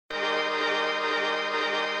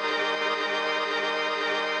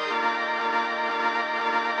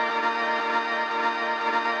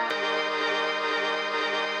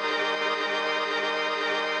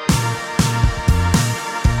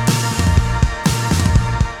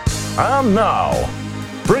And now,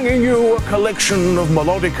 bringing you a collection of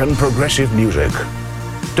melodic and progressive music,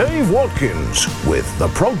 Dave Watkins with the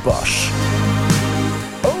Prog Bus.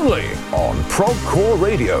 Only on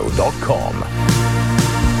progcoreradio.com.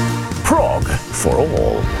 Prog for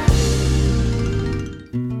all.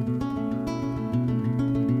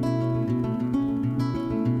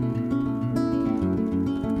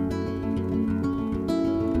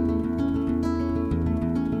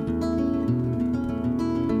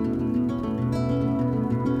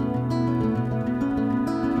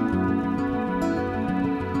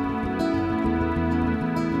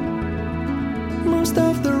 Most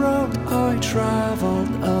of the road I traveled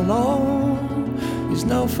alone is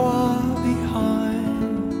now far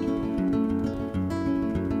behind.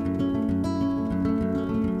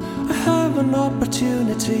 I have an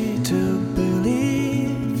opportunity to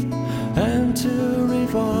believe and to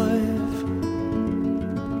revive.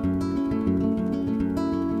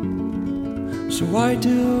 So why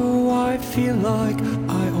do I feel like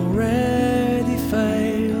I already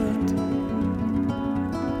failed?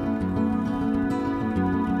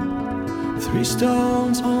 3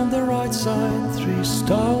 stones on the right side, 3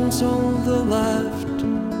 stones on the left.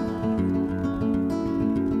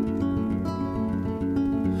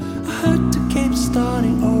 I had to keep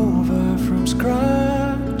starting over from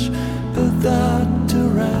scratch, put that to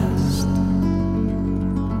rest.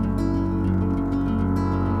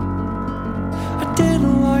 I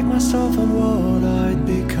didn't like myself and what I'd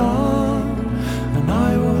become, and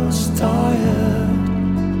I was tired.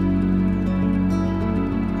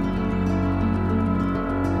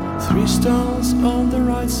 3 stones on the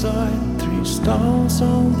right side, 3 stones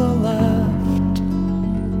on the left.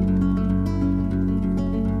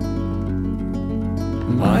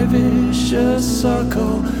 My vicious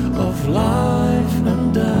circle of life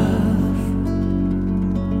and death.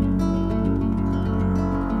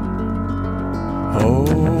 Oh,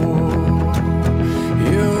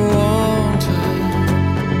 you want it,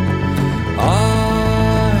 I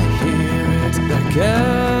hear it again.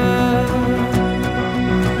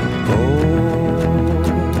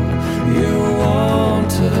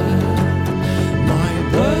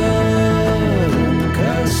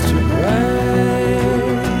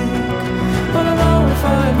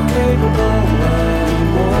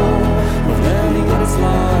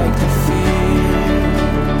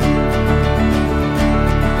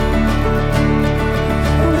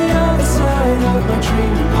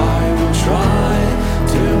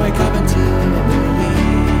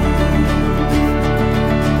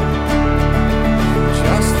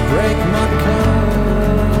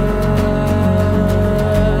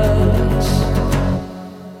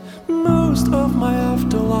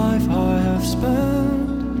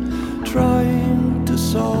 Trying to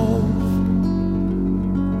solve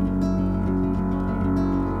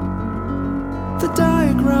the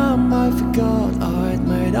diagram I forgot I'd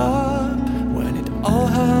made up when it all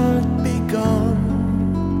had begun.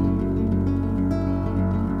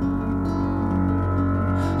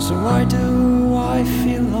 So why do I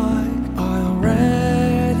feel like I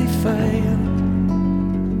already failed?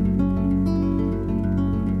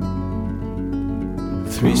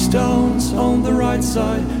 3 stones on the right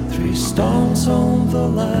side, 3 stones on the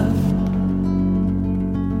left.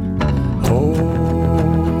 Oh,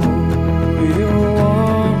 you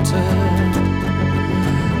want it,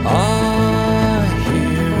 I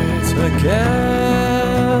hear it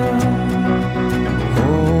again.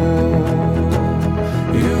 Oh,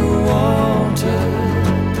 you want it,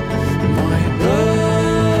 my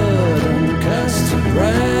burden cast to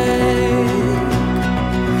break.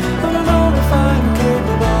 I don't know if I'm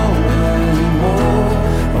capable anymore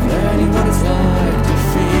of learning what it's like to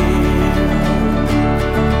feel.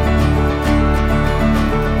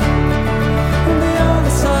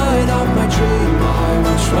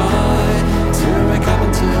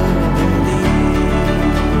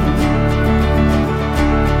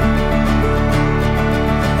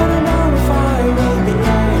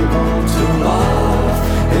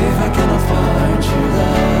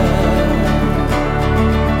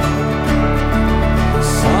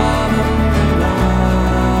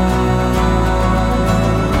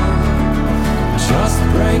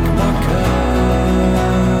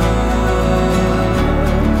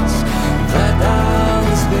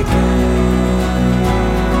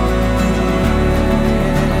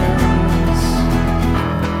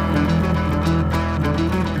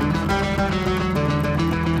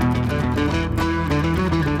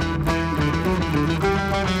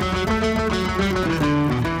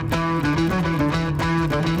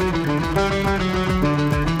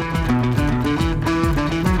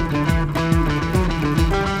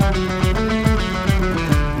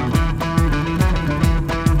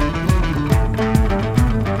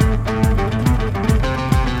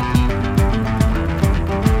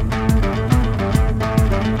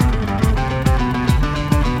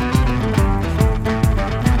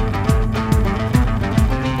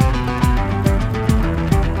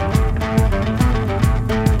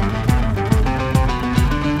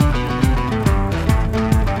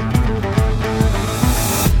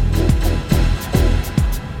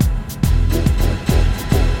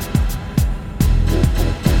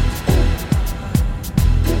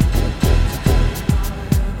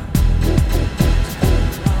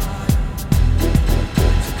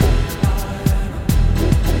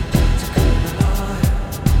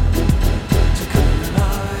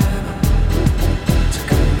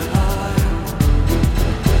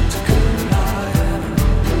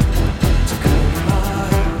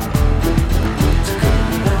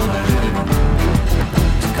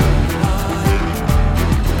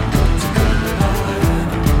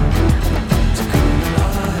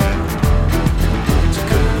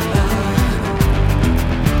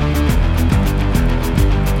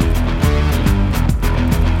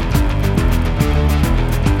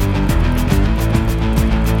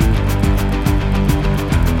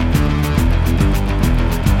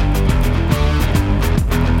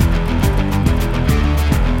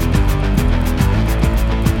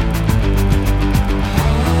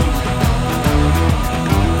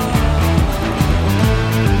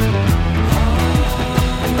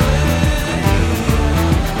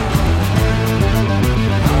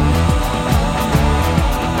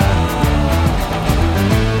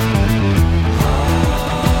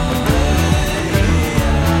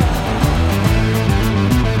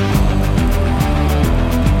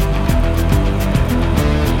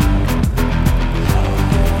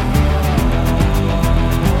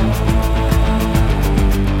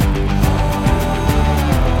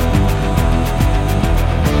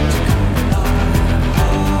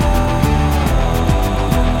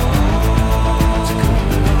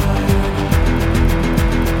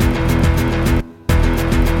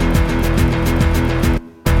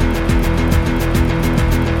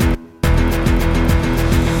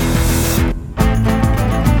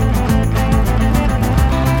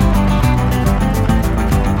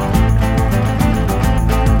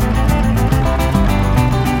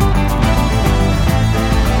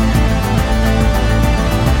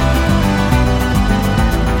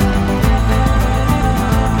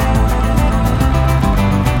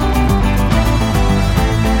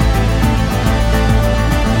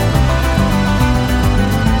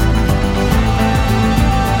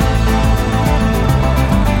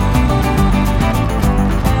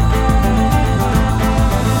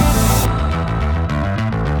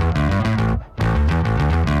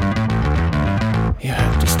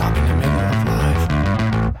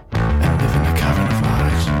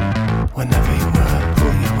 whenever you were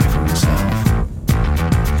pulling away from yourself.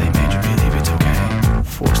 They made you believe it's okay,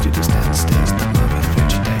 forced you to stand still, stop moving,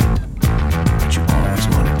 vegetate. But you always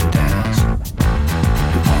wanted to dance.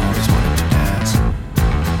 You always wanted to dance.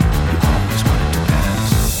 You always wanted to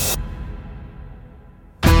dance.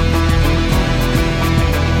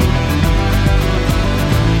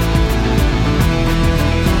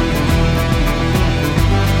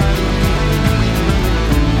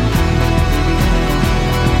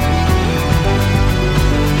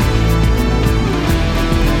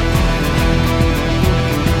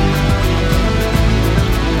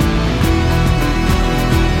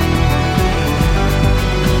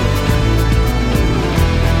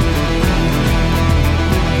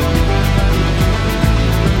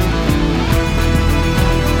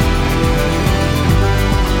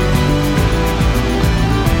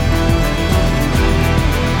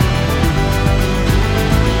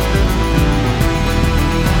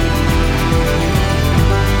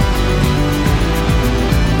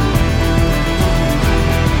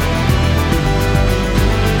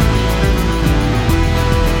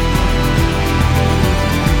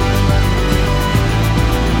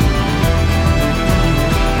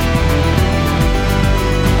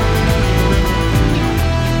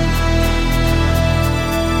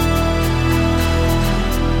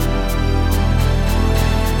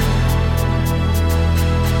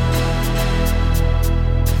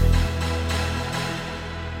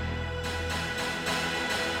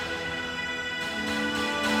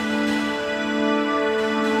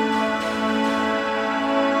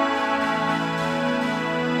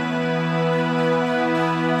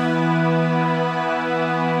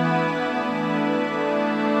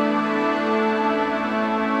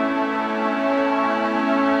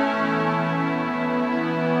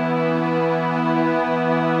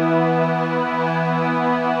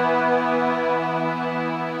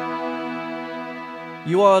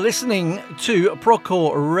 You are listening to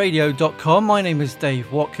progcoreradio.com. My name is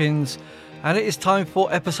Dave Watkins, and it is time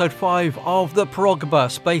for episode 5 of the Prog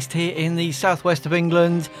Bus, based here in the southwest of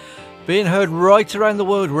England, being heard right around the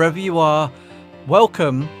world wherever you are.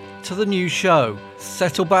 Welcome to the new show.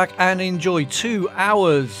 Settle back and enjoy 2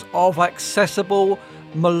 hours of accessible,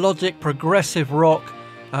 melodic, progressive rock.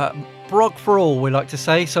 Prog for all, we like to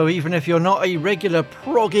say. So even if you're not a regular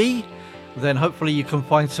proggy, then hopefully you can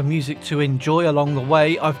find some music to enjoy along the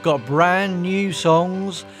way. I've got brand new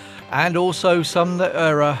songs and also some that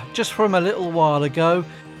are just from a little while ago.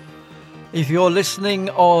 If you're listening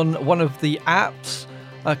on one of the apps,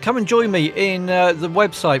 come and join me in the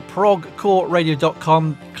website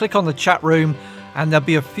progcoreradio.com. Click on the chat room and there'll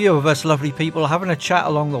be a few of us lovely people having a chat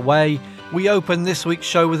along the way. We opened this week's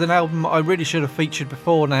show with an album I really should have featured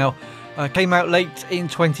before now. Came out late in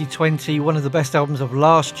 2020, one of the best albums of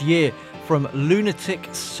last year, from Lunatic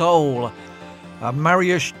Soul.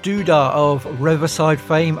 Mariusz Duda of Riverside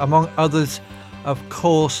fame, among others, of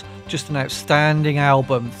course. Just an outstanding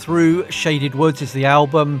album. Through Shaded Woods is the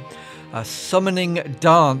album. Summoning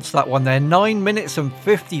Dance, that one there. 9 minutes and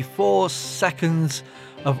 54 seconds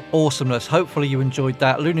of awesomeness. Hopefully you enjoyed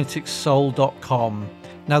that. lunaticsoul.com.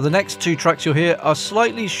 Now the next 2 tracks you'll hear are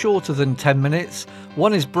slightly shorter than 10 minutes.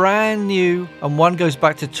 One is brand new and one goes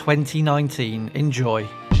back to 2019. Enjoy.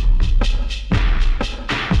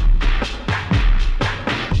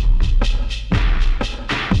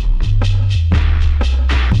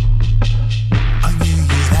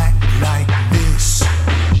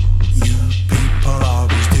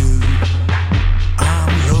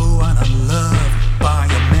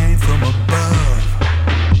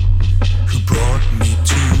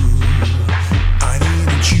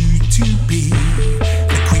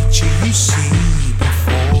 See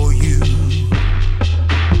before you.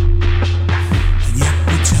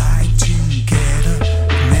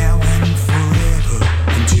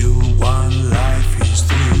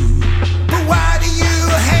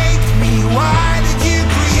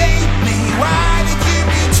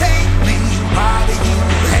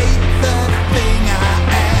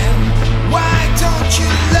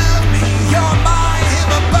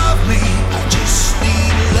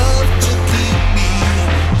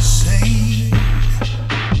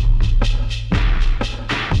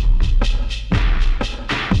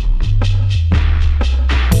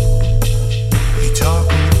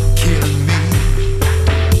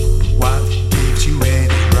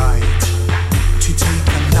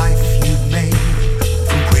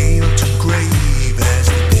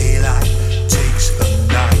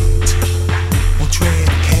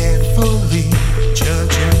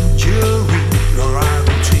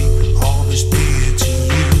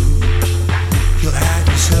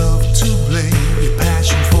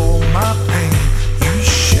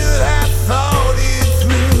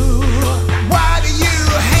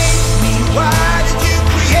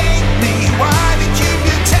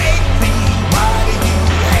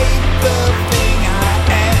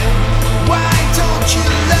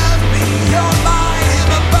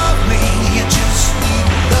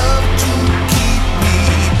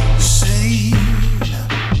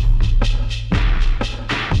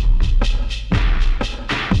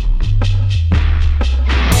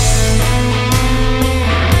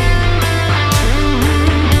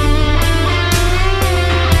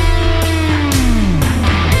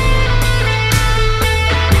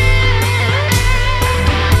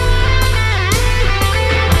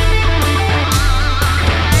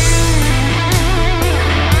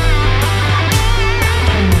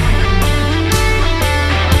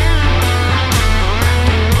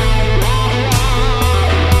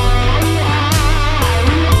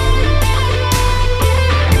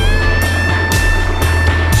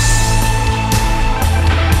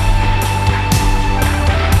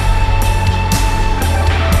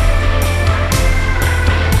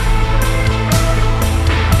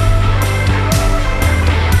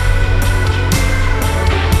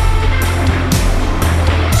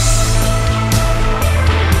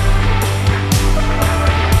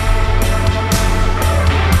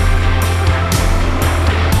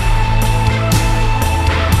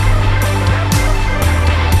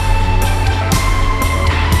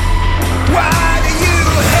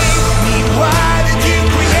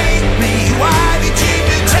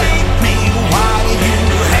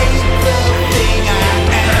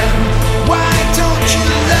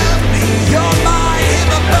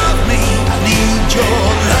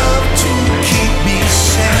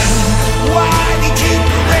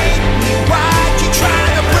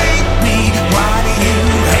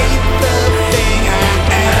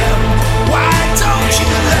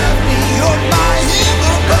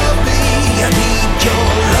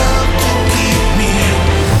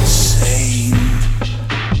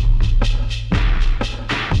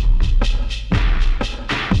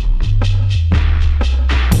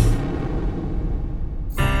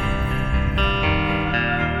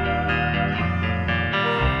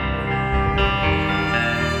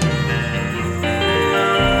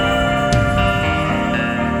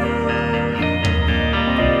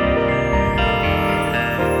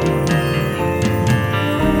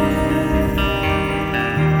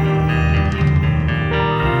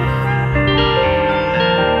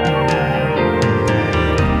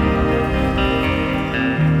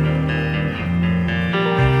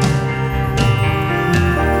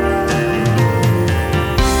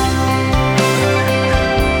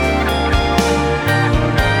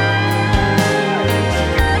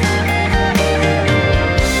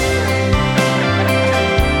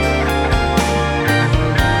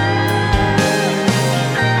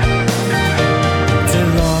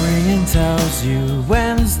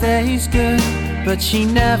 but she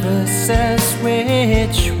never says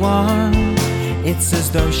which one. It's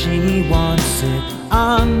as though she wants it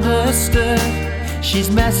understood. She's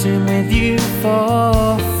messing with you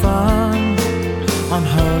for fun. On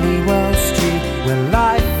Holywell Street, where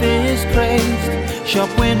life is crazed, shop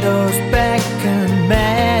windows beckon,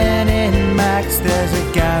 men in Max. There's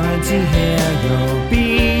a guarantee here you'll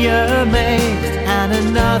be amazed, and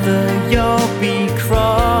another you'll be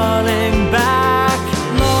crawling back.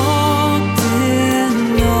 Locked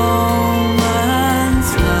in no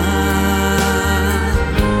man's land,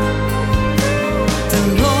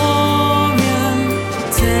 DeLorean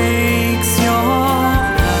takes your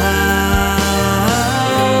hand,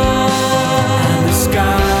 and the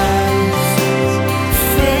skies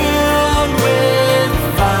filled with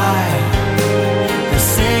fire. They're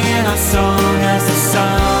singing our song as the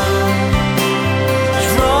sun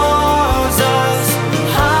draws us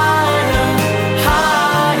higher,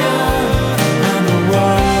 higher, and the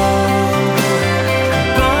world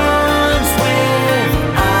burns with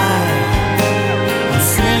ire. We're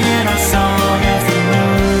singing our song as the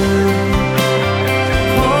moon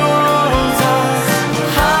pulls us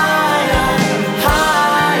higher,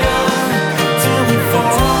 higher, till we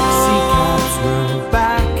fall. Taxi cabs will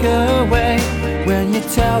back away when you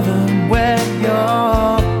tell them where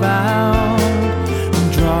you're bound, and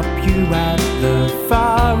drop you at the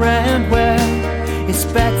far end where it's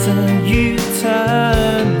better you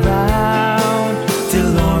turn round.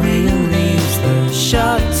 DeLorean leaves the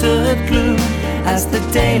shuttered gloom as the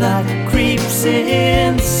daylight creeps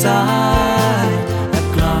inside. A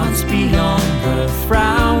glance beyond the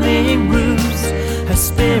frowning roofs, her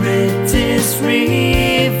spirit is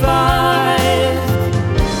revived.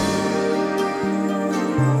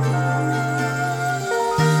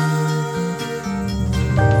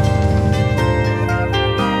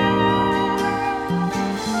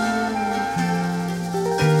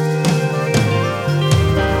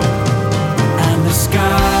 And the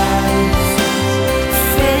skies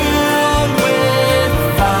filled with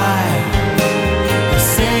fire. They're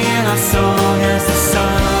singing our song as the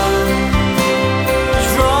sun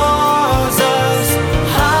draws us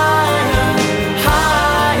higher,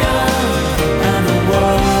 higher, and the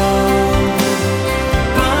world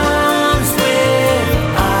burns with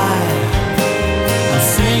ire. We're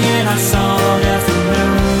singing our song as the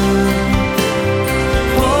moon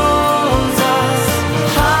pulls us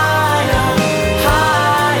higher,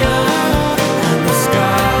 higher, and the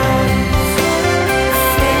skies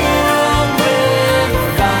filled with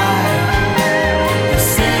fire. They're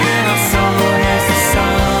singing our song as the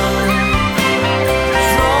sun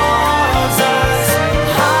draws us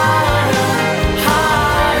higher,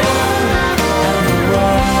 higher, and the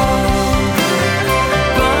world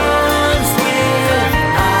burns with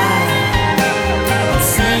ire. We're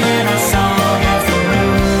singing our song as the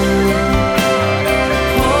moon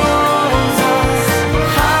pulls us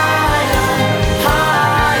higher,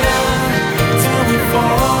 higher, till we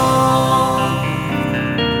fall.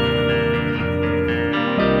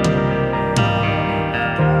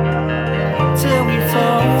 Till we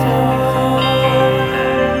fall.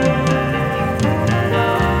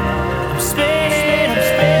 I'm spinning, I'm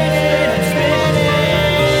spinning, I'm spinning.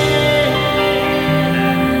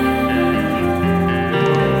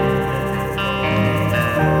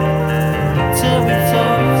 Till we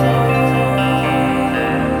fall.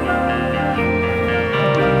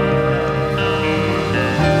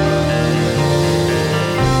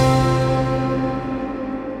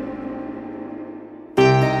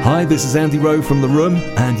 Hi, this is Andy Rowe from The Room,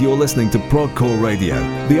 and you're listening to Progcore Radio,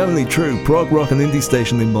 the only true prog rock and indie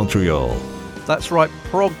station in Montreal. That's right,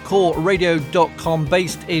 progcoreradio.com,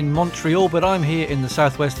 based in Montreal, but I'm here in the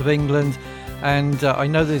southwest of England, and I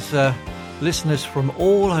know there's listeners from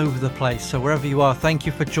all over the place, so wherever you are, thank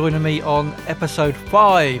you for joining me on episode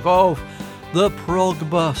 5 of the Prog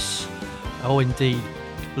Bus. Oh, indeed.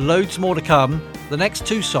 Loads more to come. The next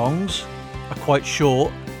 2 songs are quite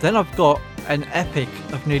short. Then I've got an epic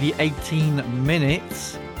of nearly 18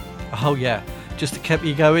 minutes. Oh yeah, just to keep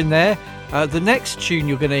you going there. The next tune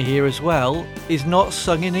you're going to hear as well is not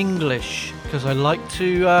sung in English, because I like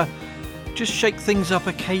to just shake things up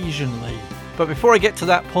occasionally. But before I get to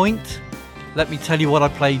that point, let me tell you what I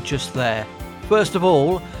played just there. First of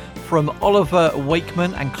all, from Oliver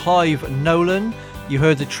Wakeman and Clive Nolan, you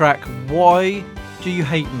heard the track Why Do You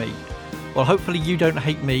Hate Me? Well, hopefully you don't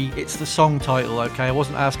hate me. It's the song title, okay? I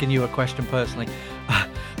wasn't asking you a question personally.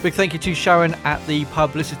 Big thank you to Sharon at the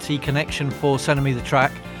Publicity Connection for sending me the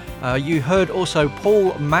track. You heard also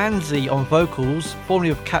Paul Manzi on vocals, formerly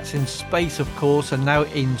of Cats in Space, of course, and now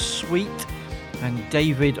in Sweet, and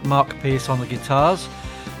David Mark Pierce on the guitars.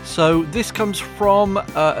 So this comes from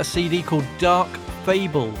a CD called Dark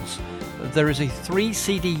Fables. There is a 3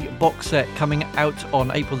 CD box set coming out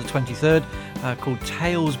on April the 23rd called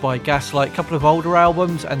Tales by Gaslight. A couple of older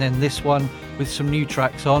albums and then this one with some new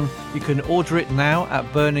tracks on. You can order it now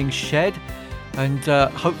at Burning Shed, and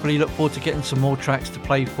hopefully look forward to getting some more tracks to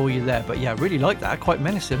play for you there. But yeah, really like that. Quite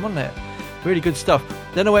menacing, wasn't it? Really good stuff.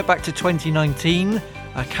 Then I went back to 2019.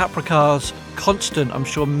 Capricar's Constant. I'm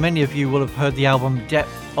sure many of you will have heard the album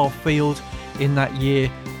Depth of Field in that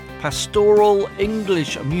year. Pastoral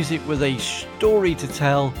English music with a story to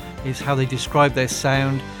tell is how they describe their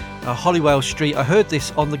sound. Hollywell Street. I heard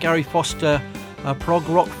this on the Gary Foster Prog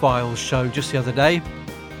Rock Files show just the other day.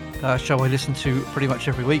 Show I listen to pretty much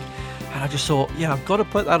every week. And I just thought, yeah, I've got to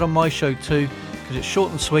put that on my show too, because it's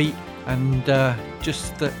short and sweet, and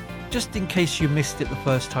just in case you missed it the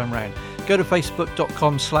first time round, go to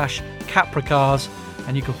facebook.com/Capricars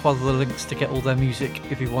and you can follow the links to get all their music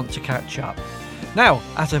if you want to catch up. Now,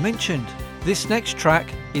 as I mentioned, this next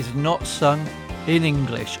track is not sung in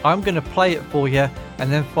English. I'm going to play it for you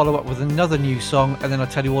and then follow up with another new song, and then I'll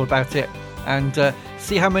tell you all about it and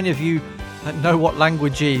see how many of you know what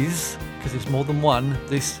language is, because it's more than one.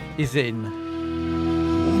 This is in.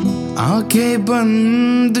 आंखें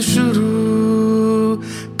बंद शुरू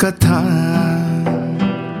कथा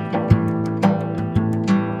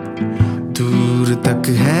दूर तक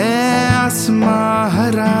है आसमां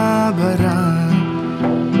हरा भरा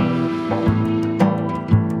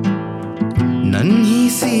नन्ही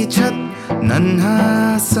सी छत नन्हा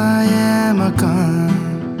सा ये मकान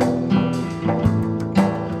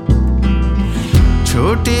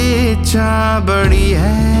छोटी इच्छा बड़ी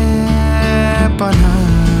है पनाह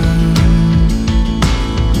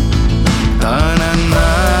तानन्ना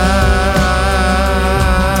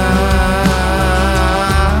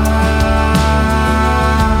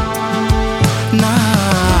ना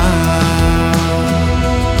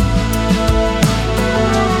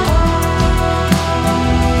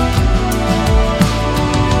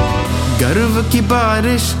गर्व की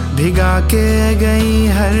बारिश भिगा के गई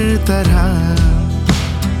हर तरह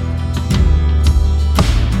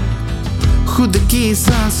खुद की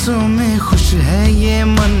सांसों में खुश है ये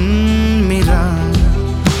मन मेरा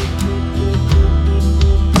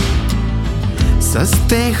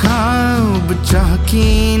सस्ते ख्वाब चाह की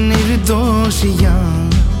निर्दोषियां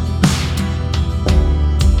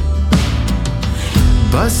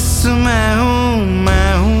बस मैं हूँ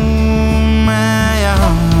मैं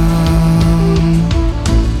यहाँ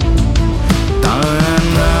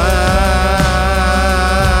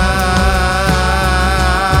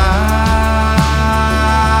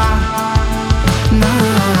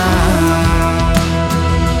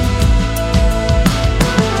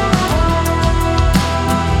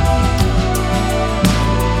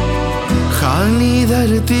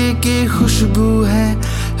धरती की खुशबू है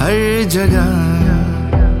हर जगह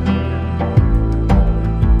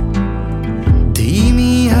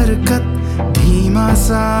धीमी हरकत धीमा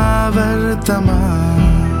सा वर्तमान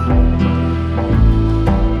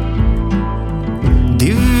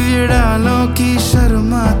दिव्य डालों की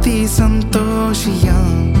शर्माती संतोषियां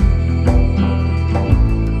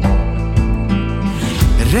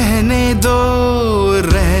रहने दो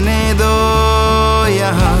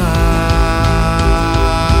यहाँ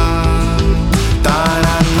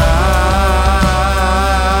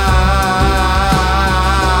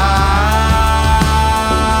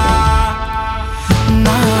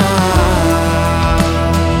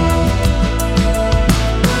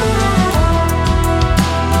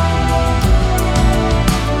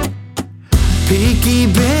फीकी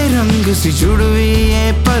बेरंग सी जुड़वी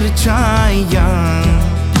ये परछाइयां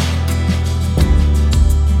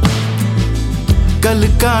कल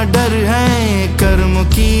का डर है कर्म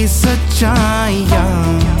की सच्चाइयां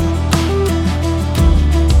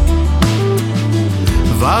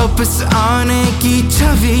वापस आने की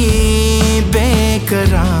छवि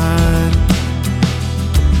बेकरार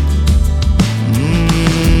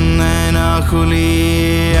नैना खुली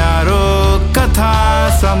यारो कथा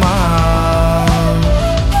समा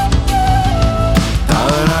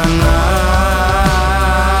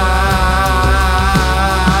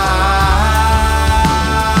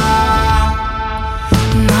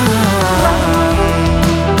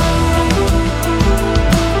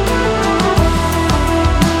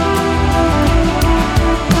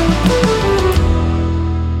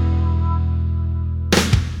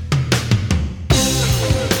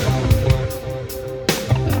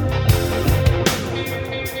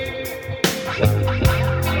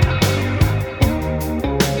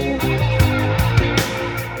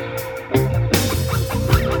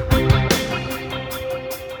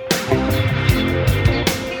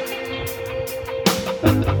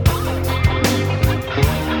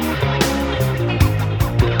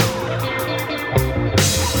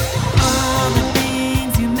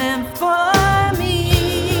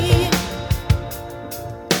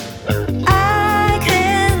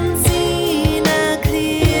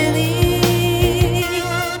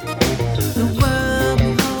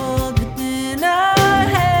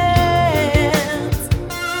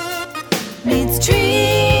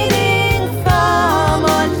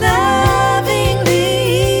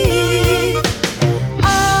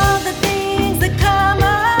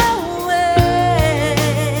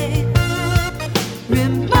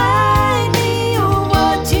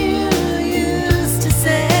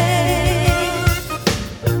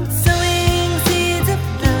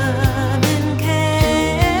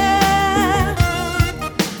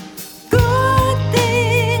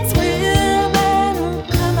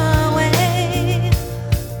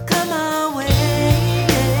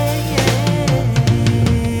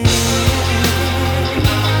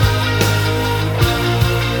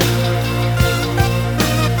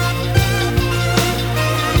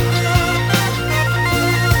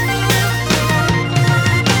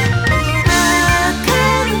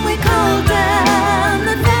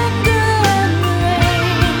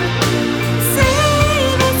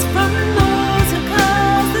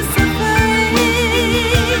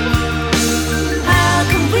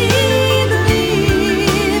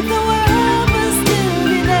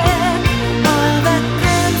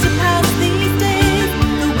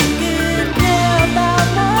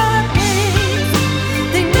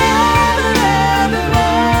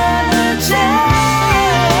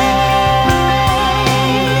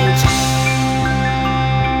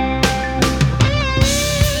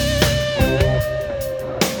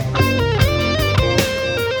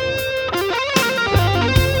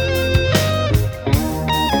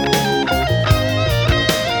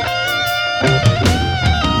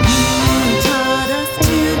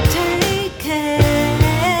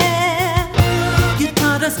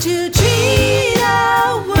us to treat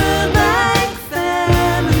our world like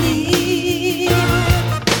family.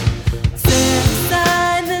 Set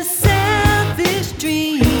aside the selfish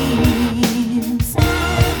dreams.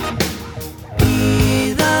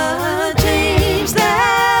 Be the change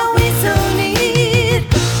that we so need.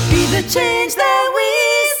 Be the change that we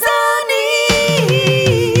so need.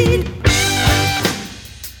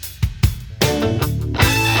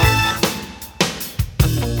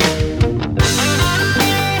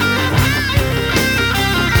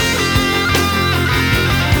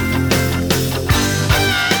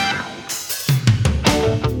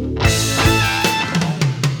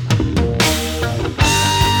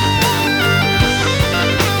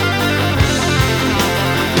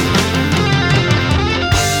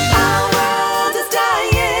 Our world is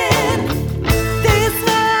dying. There's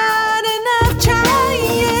not enough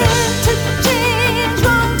trying to change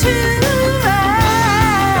wrong to right.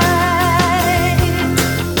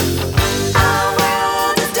 Our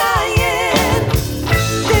world is dying.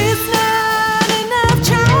 There's not enough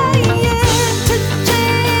trying to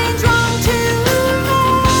change wrong to right.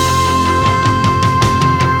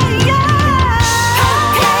 How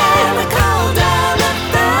can we call down the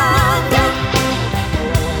thunder?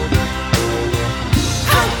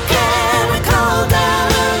 How can we call down the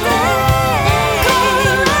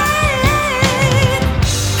rain?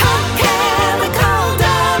 How can we call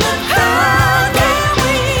down the thunder? How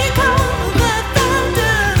can we call the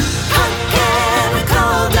thunder? How can we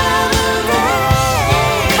call down the rain?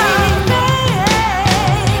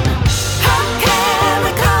 How can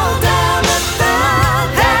we call down the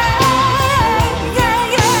thunder? Yeah,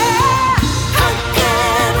 yeah. How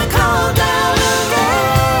can we call down the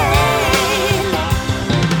rain?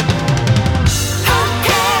 How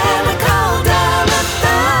can we call down the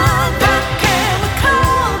thunder? Can we call the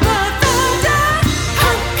thunder?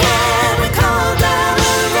 How can we call down the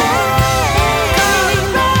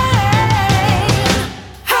rain?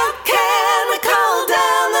 How can we call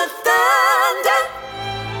down the thunder?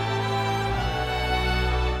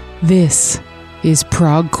 This is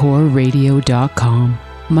ProgCoreRadio.com,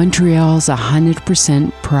 Montreal's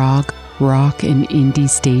 100% prog, rock, and indie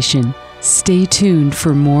station. Stay tuned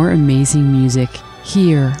for more amazing music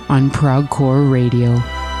here on ProgCore Radio.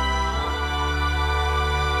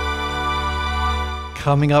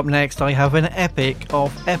 Coming up next, I have an epic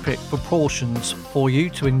of epic proportions for you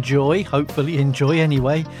to enjoy, hopefully enjoy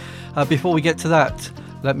anyway. Before we get to that,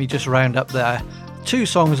 let me just round up there. Two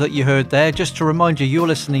songs that you heard there, just to remind you, you're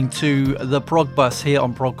listening to the Prog Bus here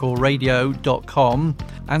on ProgCoreRadio.com,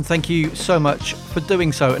 and thank you so much for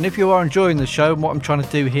doing so. And if you are enjoying the show and what I'm trying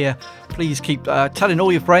to do here, please keep telling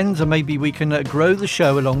all your friends, and maybe we can grow the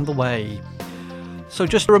show along the way. So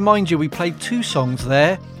just to remind you, we played two songs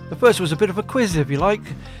there. The first was a bit of a quiz, if you like.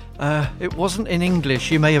 It wasn't in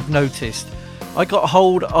English, you may have noticed. I got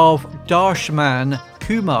hold of Darshman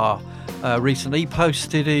Kumar recently,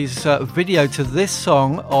 posted his video to this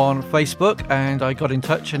song on Facebook, and I got in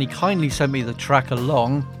touch and he kindly sent me the track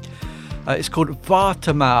along. It's called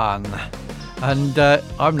Vartaman, and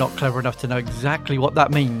I'm not clever enough to know exactly what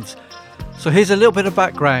that means. So here's a little bit of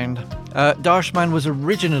background. Darshman was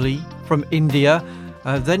originally from India.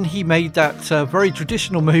 Then he made that very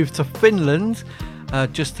traditional move to Finland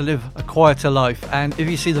just to live a quieter life. And if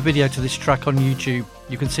you see the video to this track on YouTube,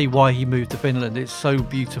 you can see why he moved to Finland. It's so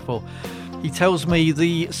beautiful. He tells me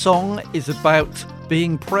the song is about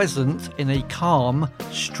being present in a calm,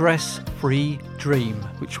 stress-free dream,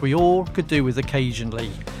 which we all could do with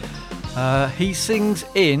occasionally. He sings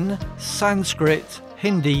in Sanskrit,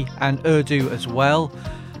 Hindi and Urdu as well.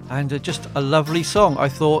 And just a lovely song. I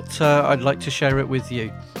thought I'd like to share it with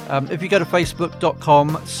you. If you go to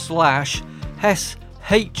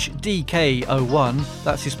facebook.com/HDK01,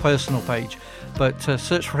 that's his personal page. But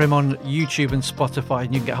search for him on YouTube and Spotify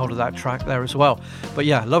and you can get hold of that track there as well. But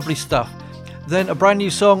yeah, lovely stuff. Then a brand new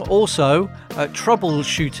song also,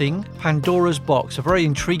 Troubleshooting Pandora's Box, a very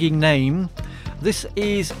intriguing name. This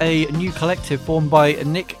is a new collective formed by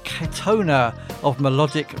Nick Katona of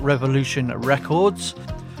Melodic Revolution Records.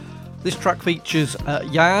 This track features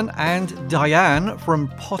Jan and Diane from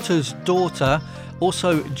Potter's Daughter,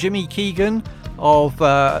 also Jimmy Keegan of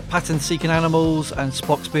Pattern Seeking Animals and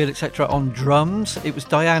Spock's Beard, etc. on drums. It was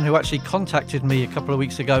Diane who actually contacted me a couple of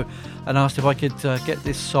weeks ago and asked if I could get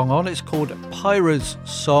this song on. It's called Pyra's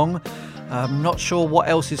Song. I'm not sure what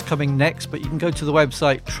else is coming next, but you can go to the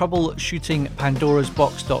website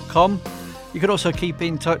troubleshootingpandorasbox.com. You can also keep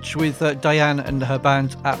in touch with Diane and her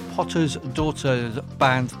band at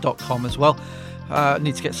pottersdaughtersband.com as well. I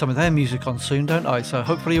need to get some of their music on soon, don't I? So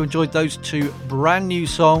hopefully you enjoyed those two brand new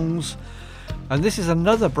songs. And this is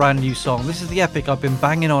another brand new song. This is the epic I've been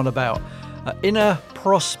banging on about. Inner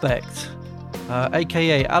Prospect,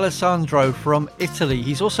 aka Alessandro from Italy.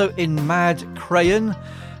 He's also in Mad Crayon,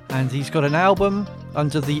 and he's got an album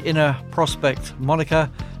under the Inner Prospect moniker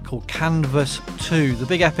called Canvas 2. The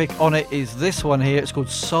big epic on it is this one here. It's called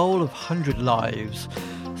Soul of 100 Lives.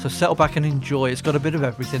 So settle back and enjoy. It's got a bit of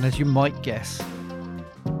everything, as you might guess.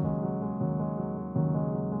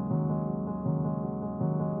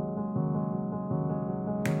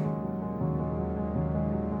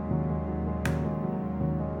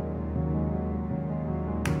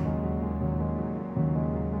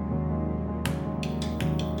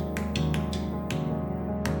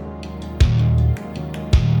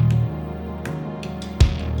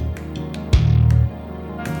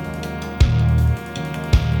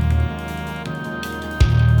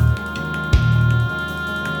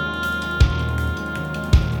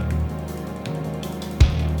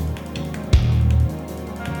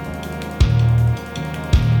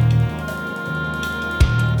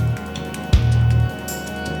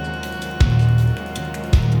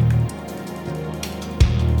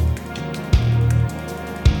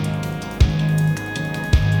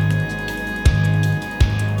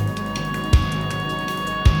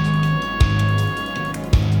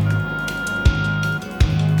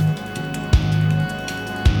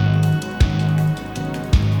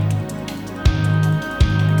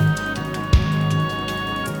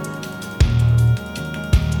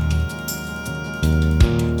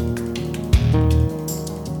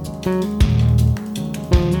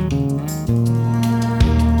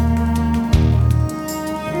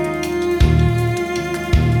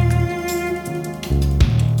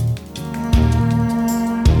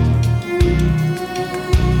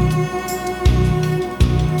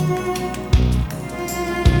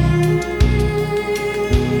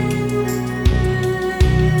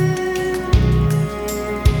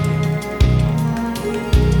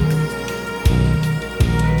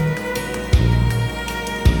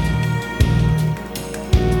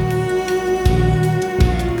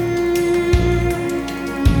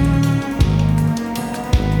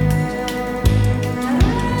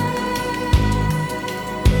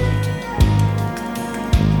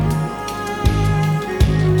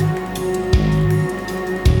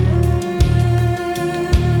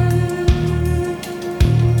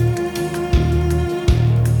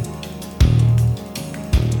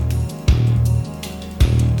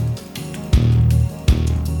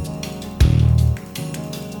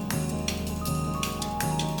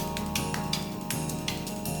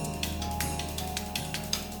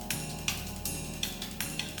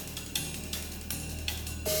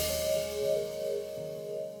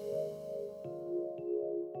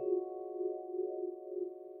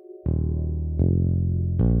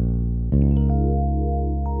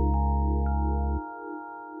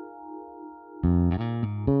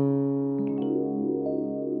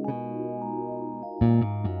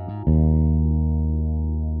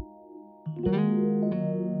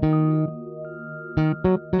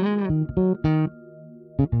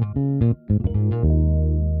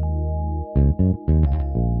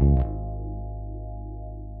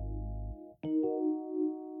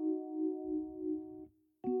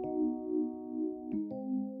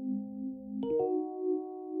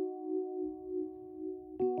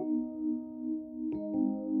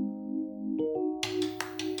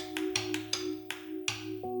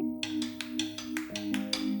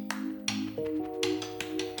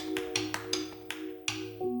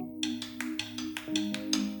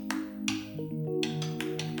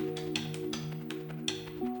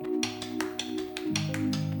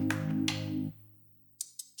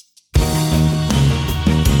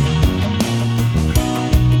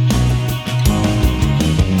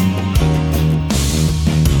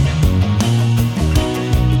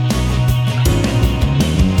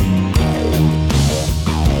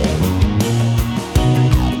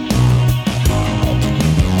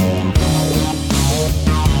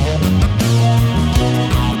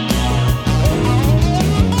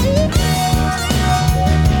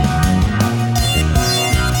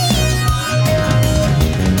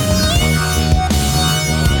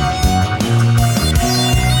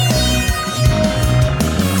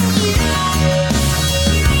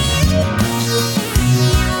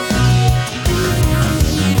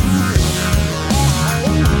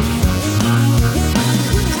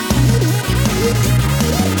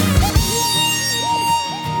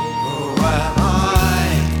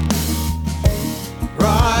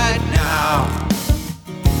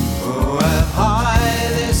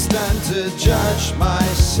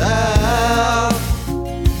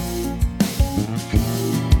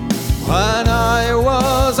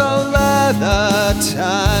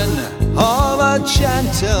 ton of a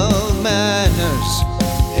gentle manners.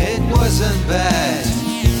 It wasn't bad.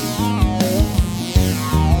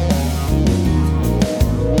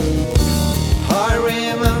 I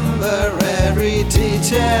remember every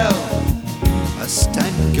detail as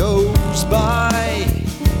time goes by.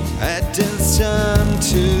 Attention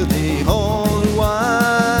to the old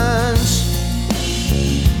ones.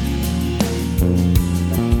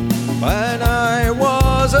 When I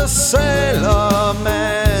was a sailor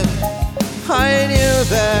man, I knew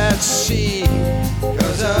that sea,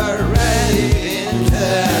 'cause I'd already been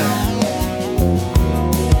there.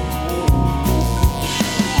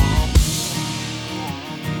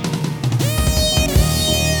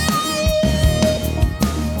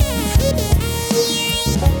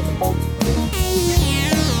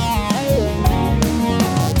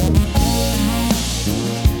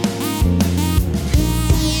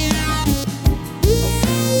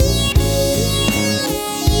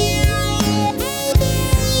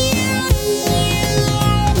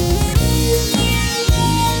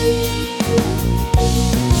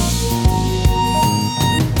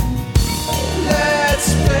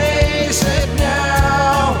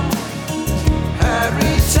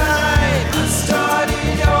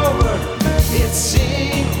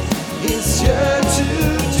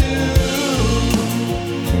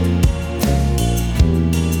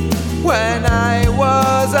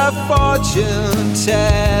 Fortune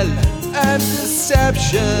tell and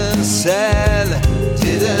deception sell.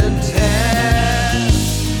 Didn't have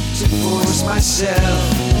to force myself.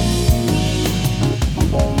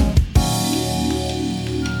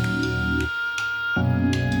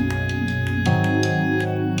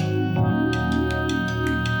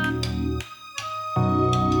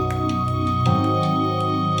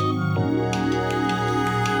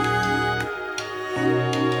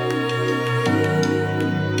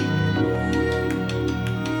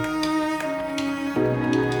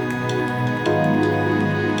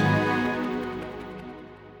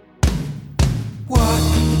 What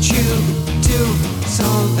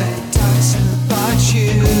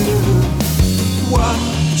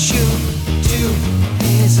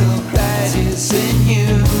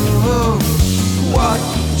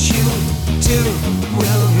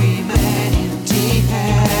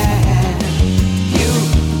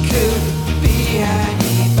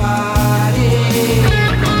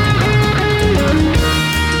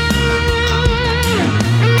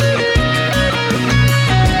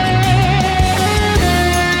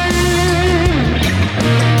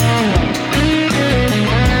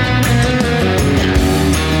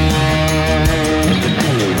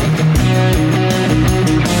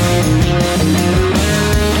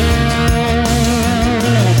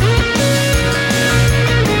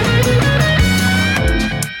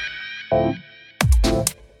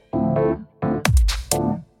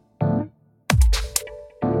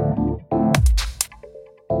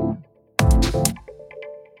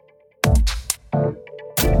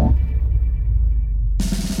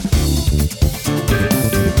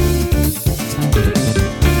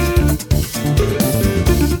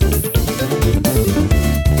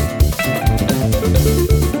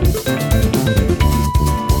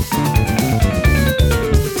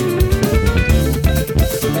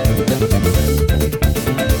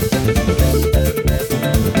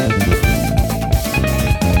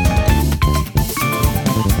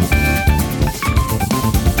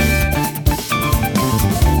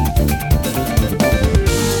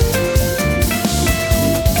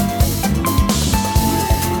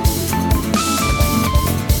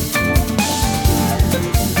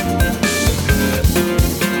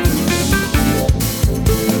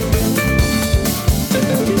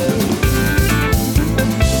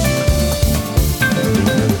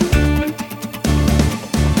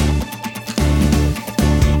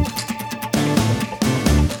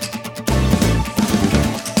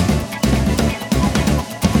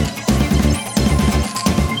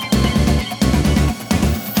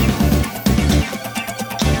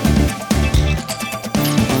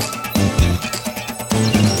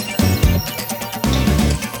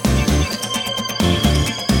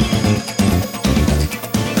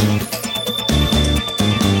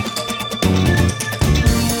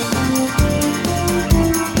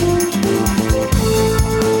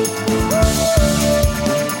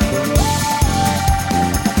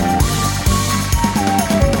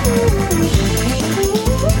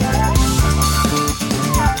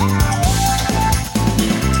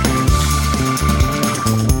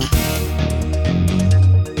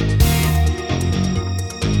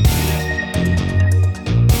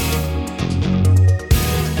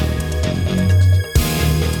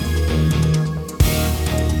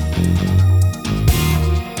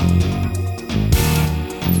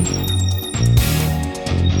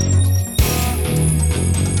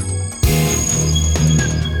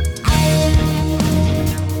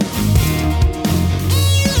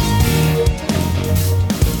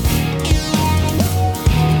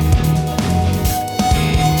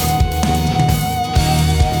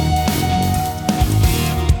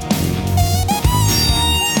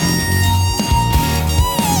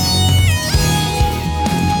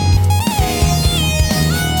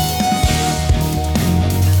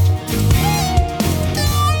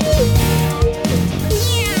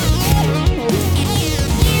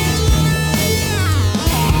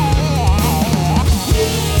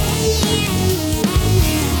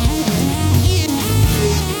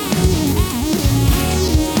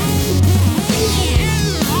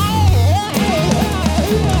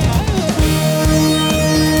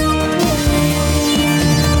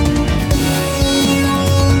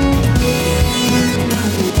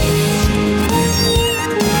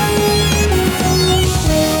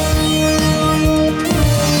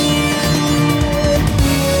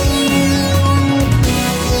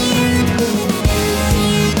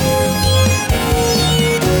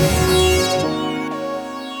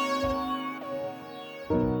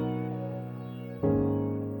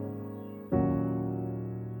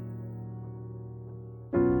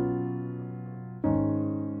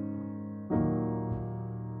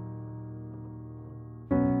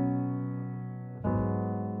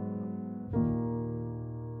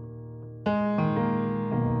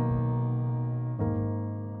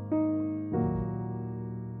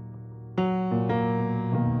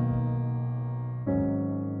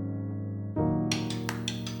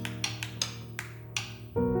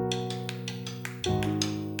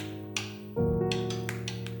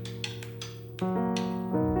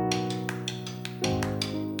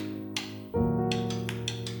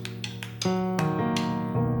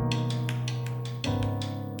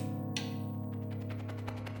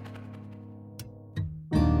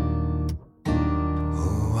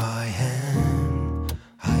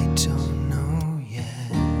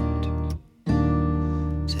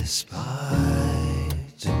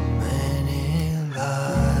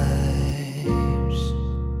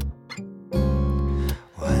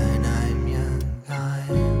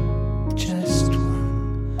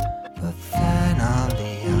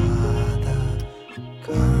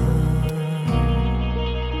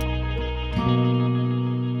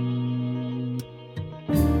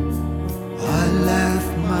I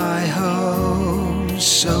left my home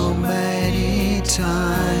so many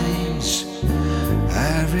times.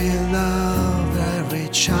 Every love, every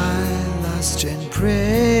child lost in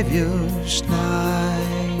previous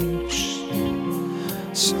nights.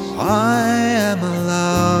 So I am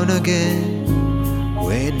alone again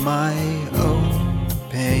with my own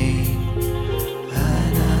pain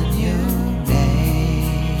and a new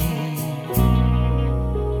name.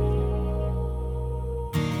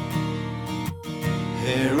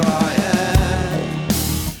 Here I am,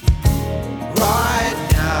 right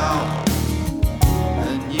now,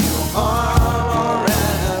 a new armor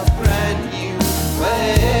and a brand new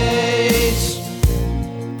face.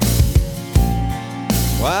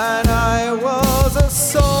 When I was a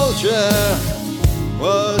soldier,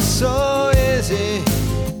 was so easy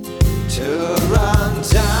to run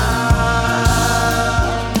down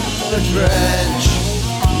the trench.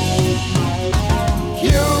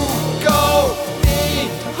 You call me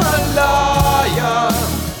a liar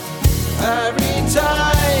every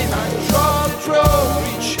time I draw the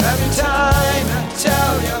drawbridge, every time I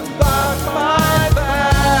tell you about my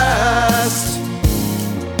past.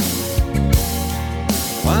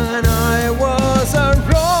 When I was a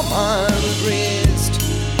Roman priest,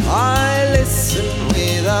 I listened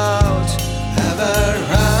without ever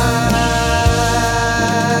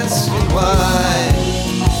asking why.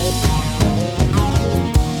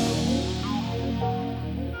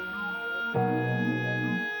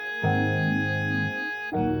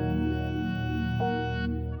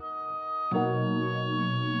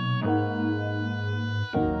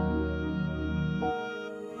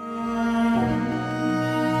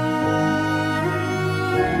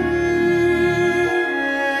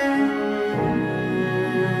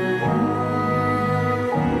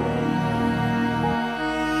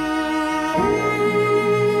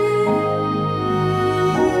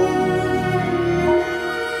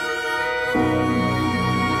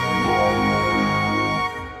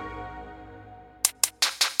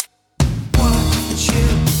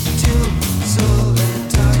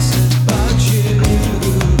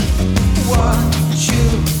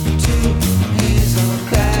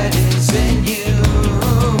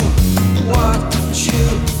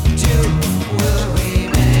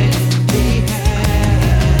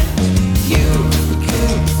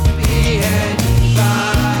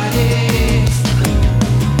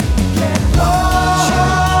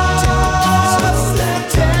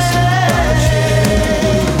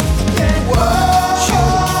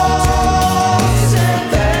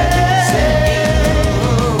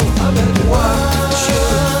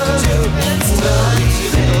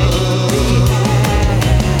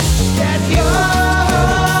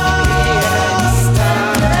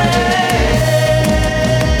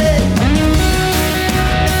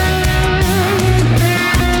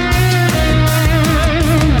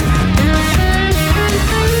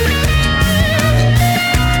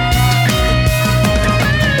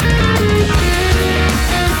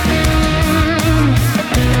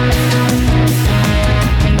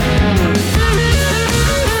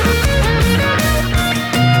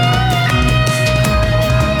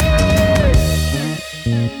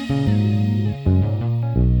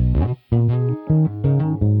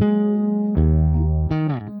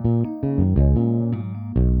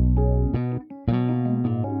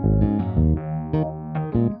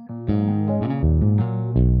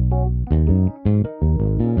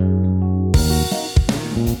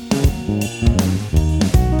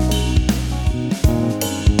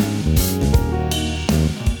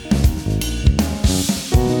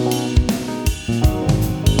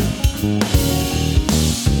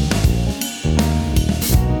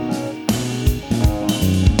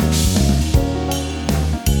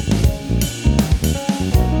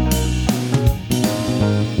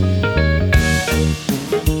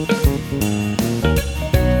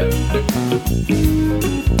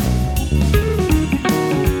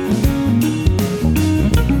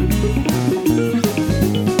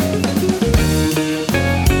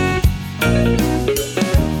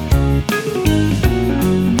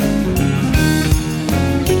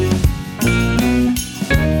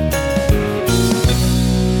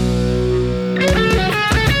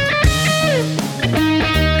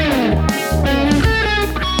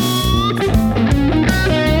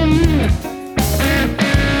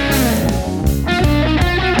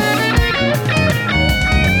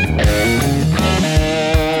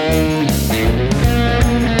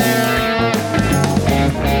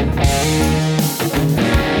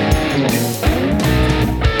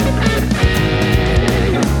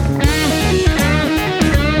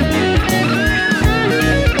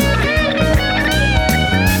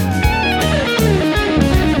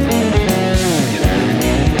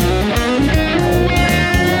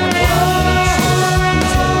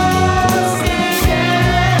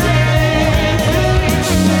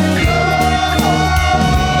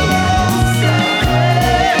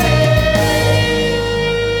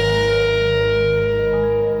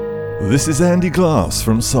 This is Andy Glass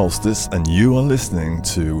from Solstice, and you are listening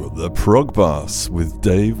to the Prog Bus with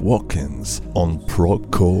Dave Watkins on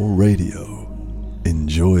Progcore Radio.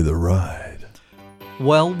 Enjoy the ride.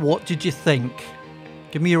 Well, what did you think?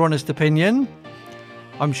 Give me your honest opinion.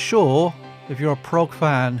 I'm sure if you're a prog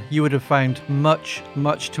fan, you would have found much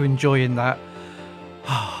to enjoy in that.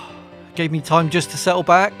 Gave me time just to settle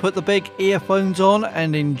back, put the big earphones on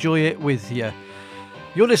and enjoy it with you.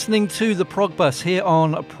 You're listening to the Prog Bus here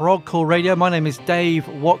on Progcore Radio. My name is Dave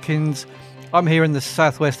Watkins. I'm here in the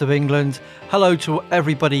southwest of England. Hello to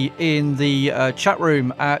everybody in the chat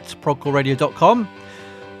room at progcoreradio.com.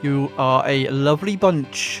 You are a lovely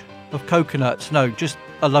bunch of coconuts. No, just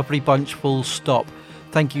a lovely bunch, full stop.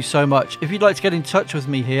 Thank you so much. If you'd like to get in touch with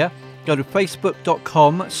me here, go to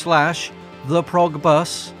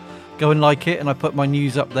facebook.com/theprogbus. Go and like it, and I put my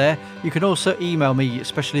news up there. You can also email me,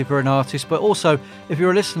 especially if you're an artist, but also if you're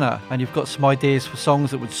a listener and you've got some ideas for songs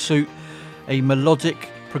that would suit a melodic,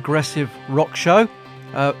 progressive rock show.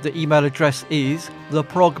 The email address is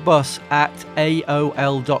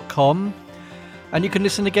theprogbus@aol.com. And you can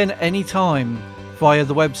listen again anytime via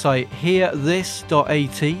the website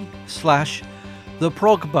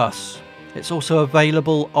hearthis.at/theprogbus. It's also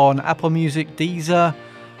available on Apple Music, Deezer,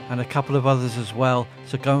 and a couple of others as well.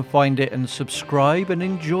 So go and find it and subscribe and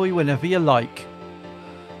enjoy whenever you like.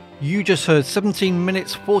 You just heard 17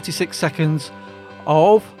 minutes 46 seconds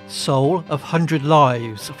of Soul of 100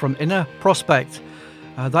 Lives from Inner Prospect.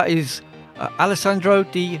 That is Alessandro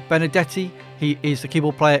Di Benedetti. He is the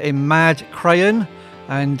keyboard player in Mad Crayon,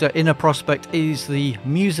 and Inner Prospect is the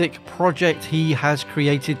music project he has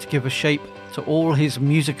created to give a shape to all his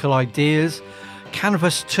musical ideas.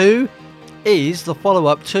 Canvas 2 is the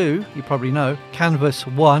follow-up to, you probably know, Canvas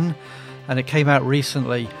 1, and it came out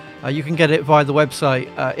recently. You can get it via the website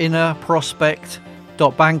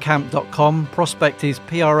innerprospect.bandcamp.com. Prospect is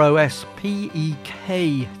Prospekt,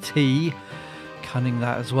 cunning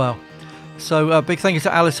that as well. So a big thank you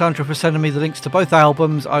to Alessandro for sending me the links to both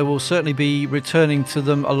albums. I will certainly be returning to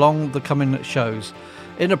them along the coming shows.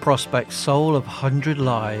 Inner Prospect, Soul of 100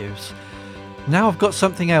 Lives. Now I've got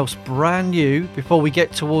something else brand new before we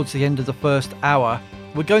get towards the end of the first hour.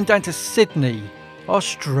 We're going down to Sydney,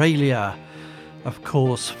 Australia, of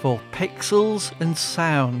course, for Pixels and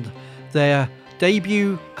Sound. Their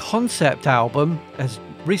debut concept album has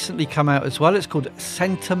recently come out as well. It's called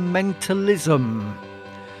Sentimentalism.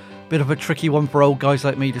 Bit of a tricky one for old guys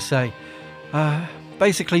like me to say.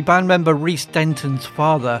 Basically, band member Rhys Denton's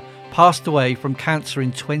father passed away from cancer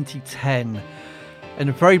in 2010. In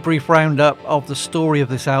a very brief roundup of the story of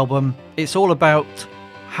this album, it's all about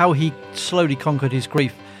how he slowly conquered his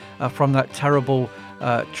grief from that terrible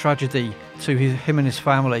tragedy to him and his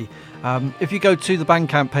family. If you go to the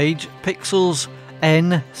Bandcamp page,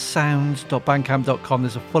 pixelsnsounds.bandcamp.com,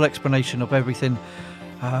 there's a full explanation of everything.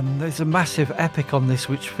 There's a massive epic on this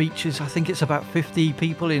which features, I think it's about 50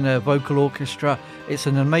 people in a vocal orchestra. It's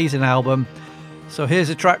an amazing album. So here's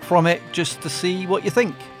a track from it just to see what you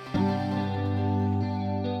think.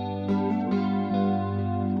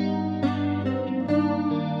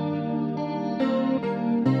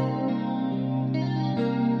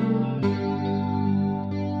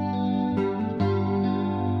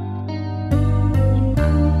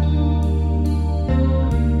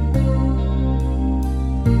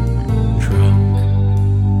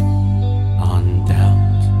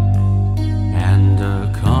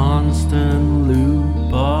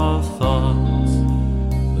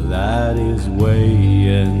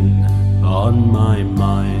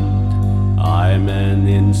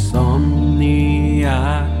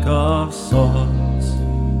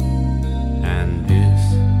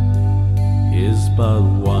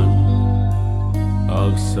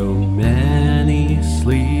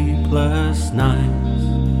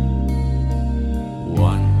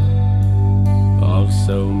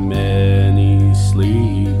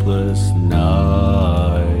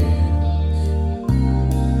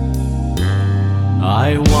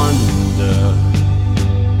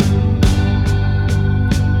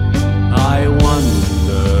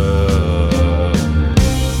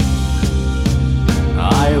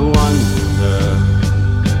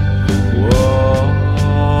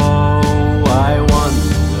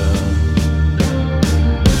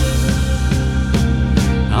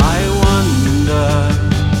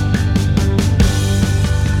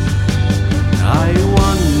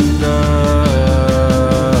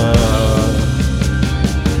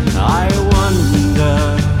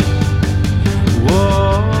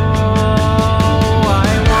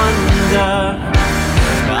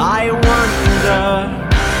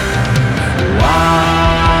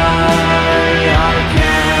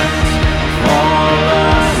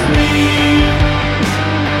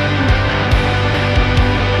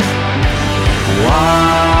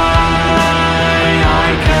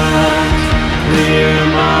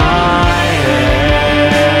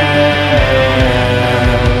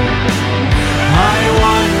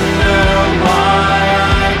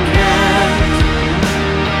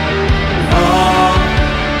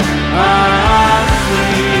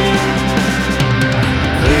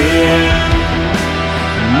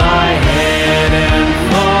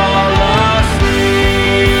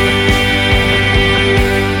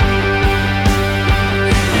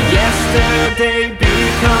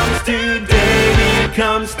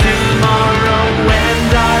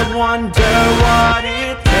 wonder what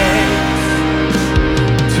it takes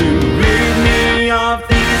to rid me of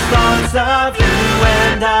these thoughts of you.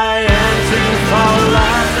 And I am to fall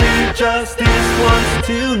asleep just this once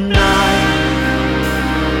tonight.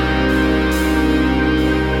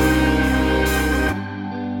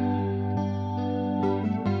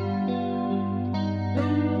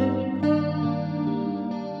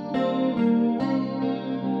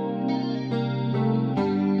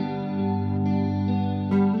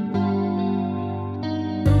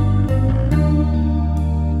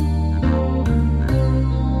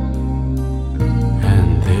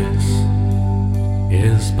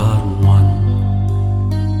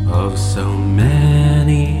 So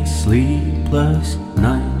many sleepless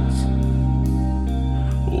nights,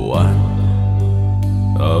 one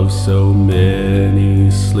of so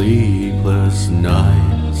many sleepless nights.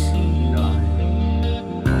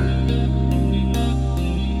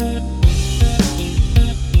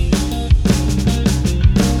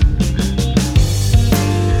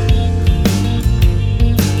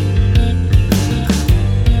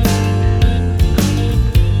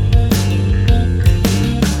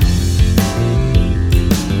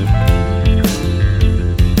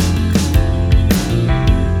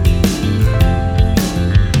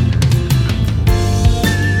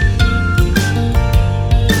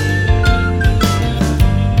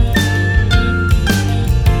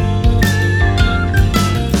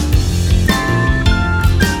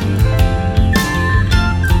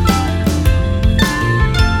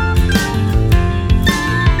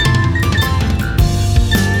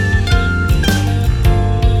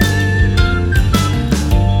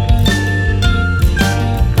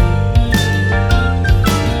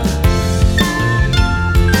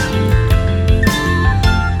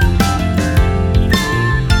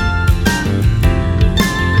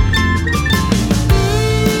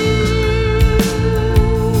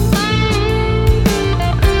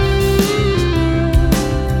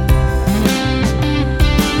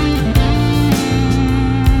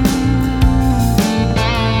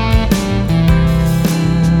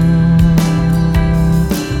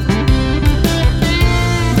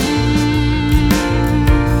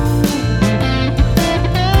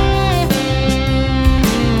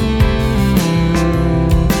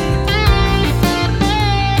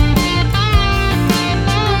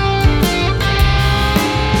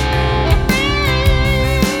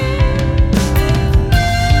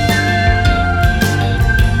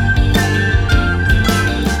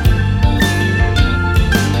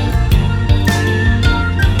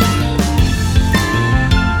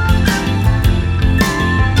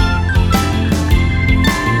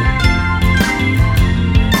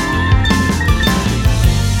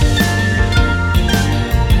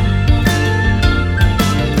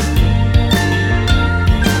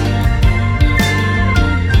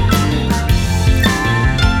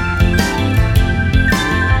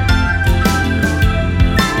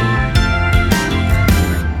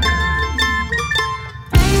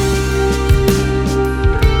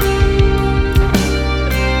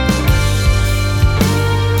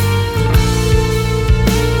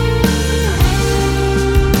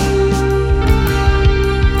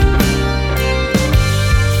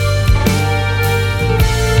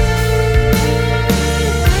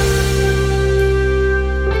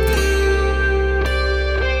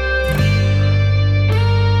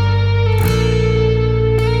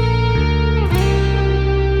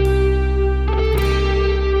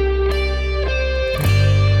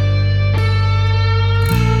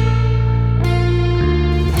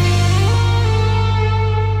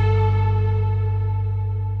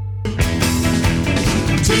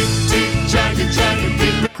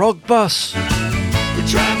 Prog Bus. We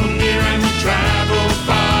travel near and we travel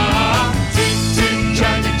far.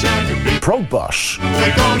 Prog Bus.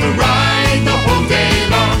 We're gonna ride the whole day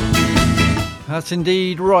long. That's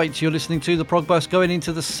indeed right. You're listening to the Prog Bus, going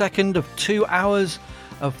into the second of 2 hours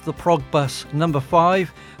of the Prog Bus number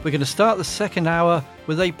 5. We're going to start the second hour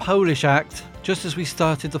with a Polish act, just as we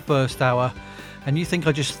started the first hour. And you think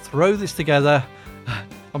I just throw this together?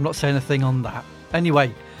 I'm not saying a thing on that.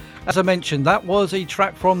 Anyway, as I mentioned, that was a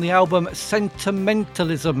track from the album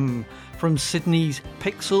Sentimentalism from Sydney's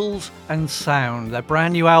Pixels and Sound, their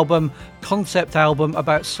brand new album, concept album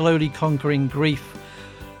about slowly conquering grief.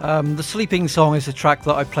 The Sleeping Song is a track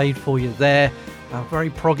that I played for you there.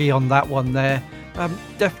 Very proggy on that one there.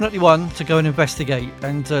 Definitely one to go and investigate.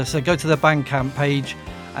 And so go to the Bandcamp page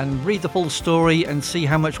and read the full story and see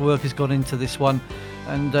how much work has gone into this one.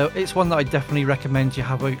 And it's one that I definitely recommend you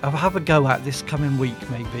have a go at this coming week,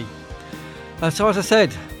 maybe. So as I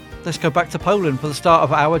said, let's go back to Poland for the start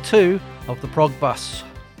of hour 2 of the Prog Bus.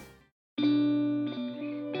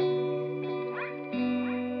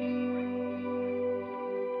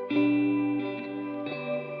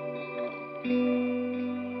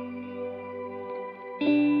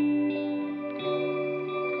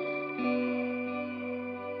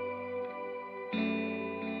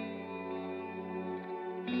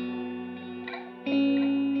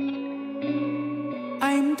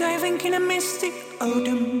 drink in a misty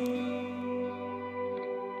autumn.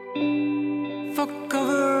 Fog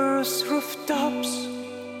covers rooftops,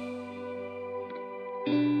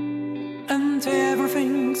 and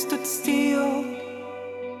everything stood still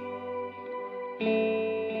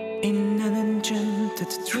in an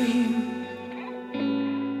enchanted dream.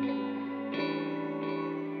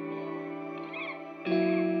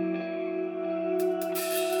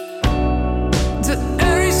 The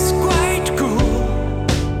air is quite cool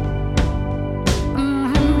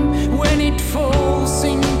when it falls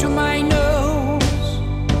into my nose.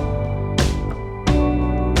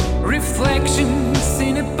 Reflections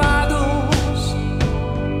in a puddles,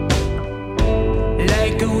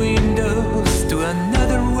 like a windows to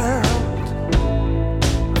another world.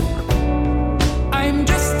 I'm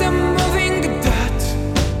just a moving dot.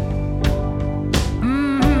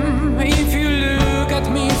 If you look at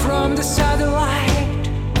me from the satellite,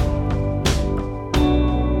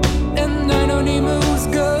 an anonymous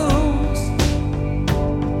ghost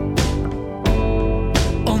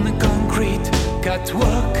on a concrete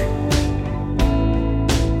catwalk.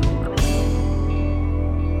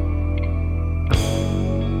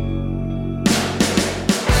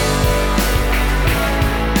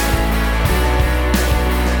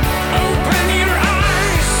 Open your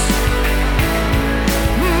eyes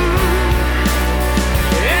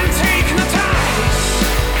and take notice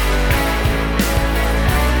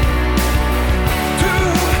to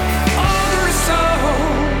other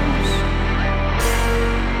souls.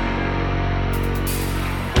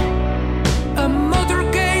 A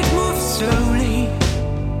motorcade moves slowly.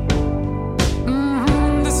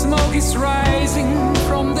 The smoke is rising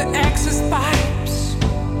from the exhaust pipes.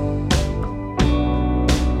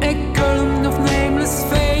 A column of nameless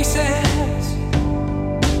faces,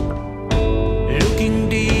 looking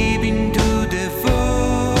deep into the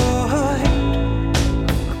void.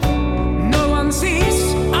 No one sees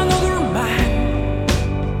another man.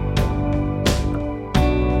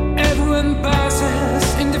 Everyone passes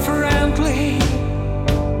indifferently.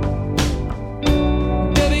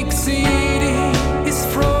 The big city is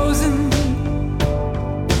frozen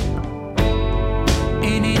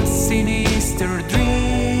in its sinister dream.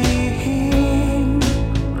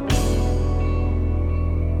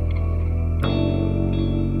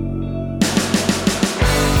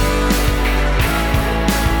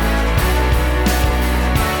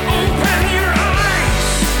 Open your eyes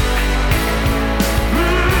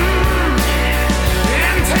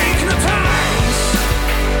and take notice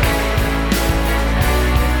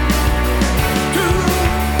to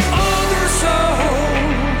other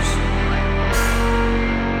souls.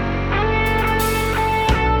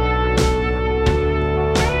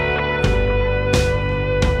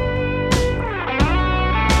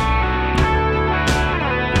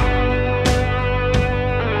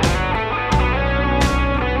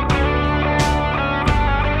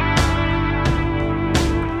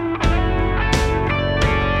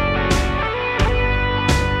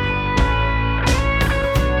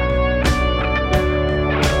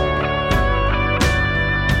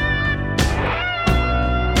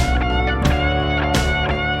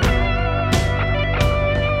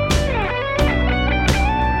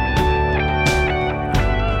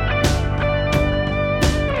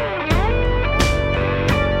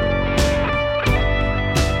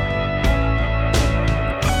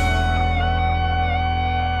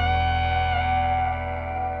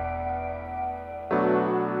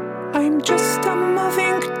 I'm just a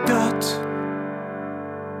moving dot.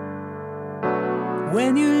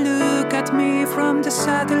 When you look at me from the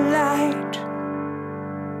satellite,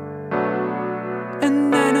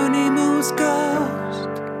 an anonymous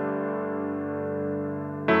ghost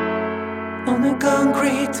on a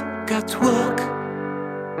concrete catwalk.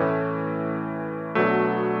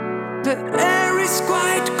 The air is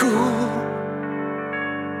quite cool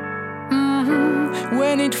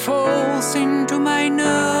when it falls into my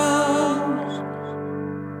nose.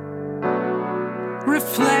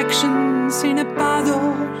 Reflections in a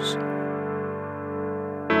puddles,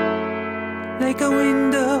 like a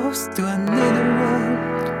windows to another world.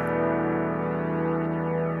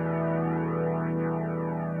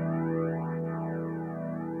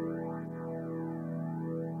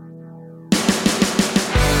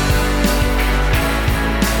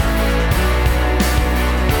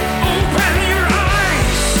 Open your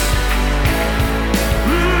eyes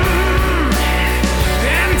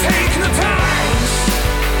and take notice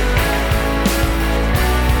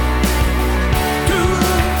to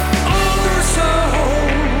other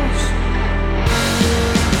souls.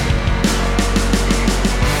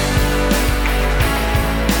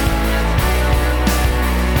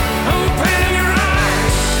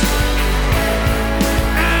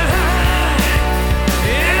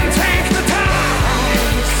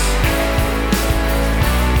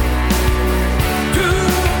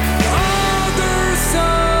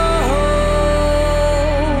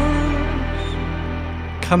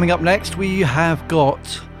 Coming up next, we have got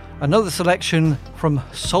another selection from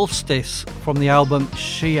Solstice from the album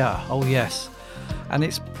Shia. Oh yes, and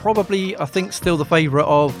it's probably, I think, still the favourite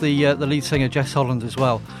of the lead singer Jess Holland as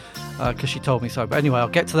well, because she told me so. But anyway, I'll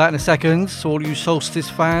get to that in a second. So all you Solstice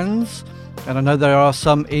fans, and I know there are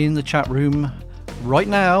some in the chat room right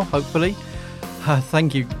now, hopefully.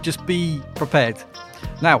 Thank you. Just be prepared.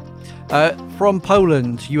 Now, from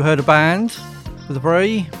Poland, you heard a band with a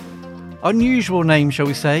very unusual name, shall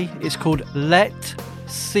we say. It's called Let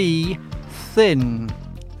See Thin,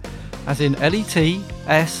 as in LETSEETHIN.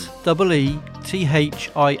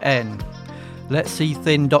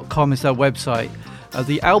 LetSeeThin.com is their website.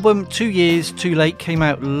 The album 2 Years Too Late came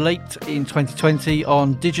out late in 2020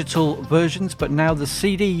 on digital versions, but now the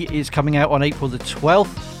CD is coming out on April the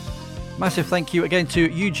 12th. Massive thank you again to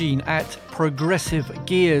Eugene at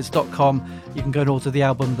progressivegears.com. You can go and order the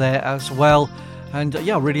album there as well. And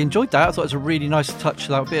yeah, I really enjoyed that. I thought it was a really nice touch,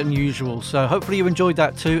 that a bit unusual. So hopefully you enjoyed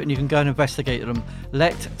that too, and you can go and investigate them.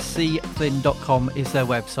 LetSeeThin.com is their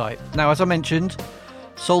website. Now, as I mentioned,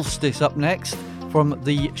 Solstice up next from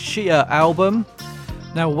the Shia album.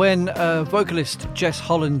 Now, when vocalist Jess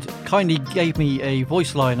Holland kindly gave me a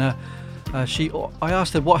voice liner, I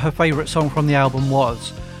asked her what her favourite song from the album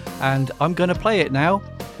was. And I'm going to play it now.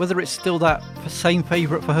 Whether it's still that same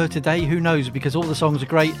favourite for her today, who knows, because all the songs are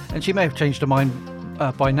great and she may have changed her mind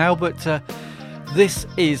by now, but this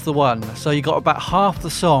is the one. So you got about half the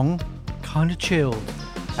song kind of chilled,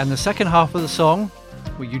 and the second half of the song,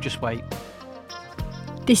 well, you just wait.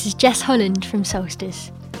 This is Jess Holland from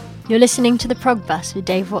Solstice. You're listening to the Prog Bus with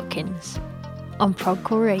Dave Watkins on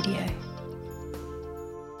Progcore Radio.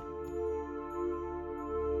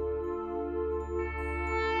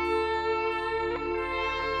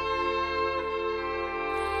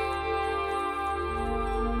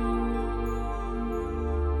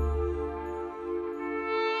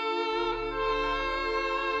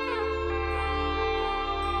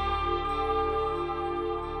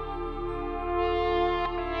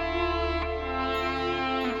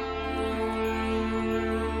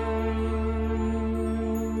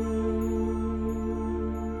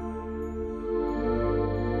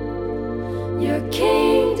 Your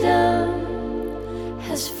kingdom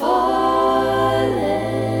has fallen,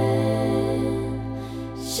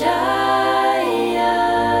 Zion,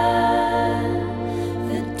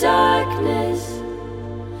 the darkness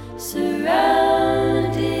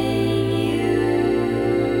surrounding you,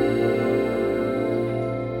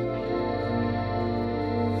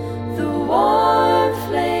 the warm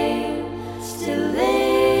flame still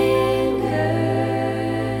lingers,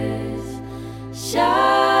 Zion.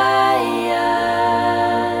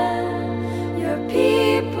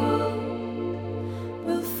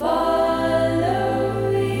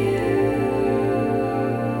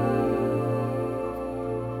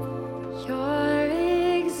 Your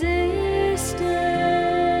existence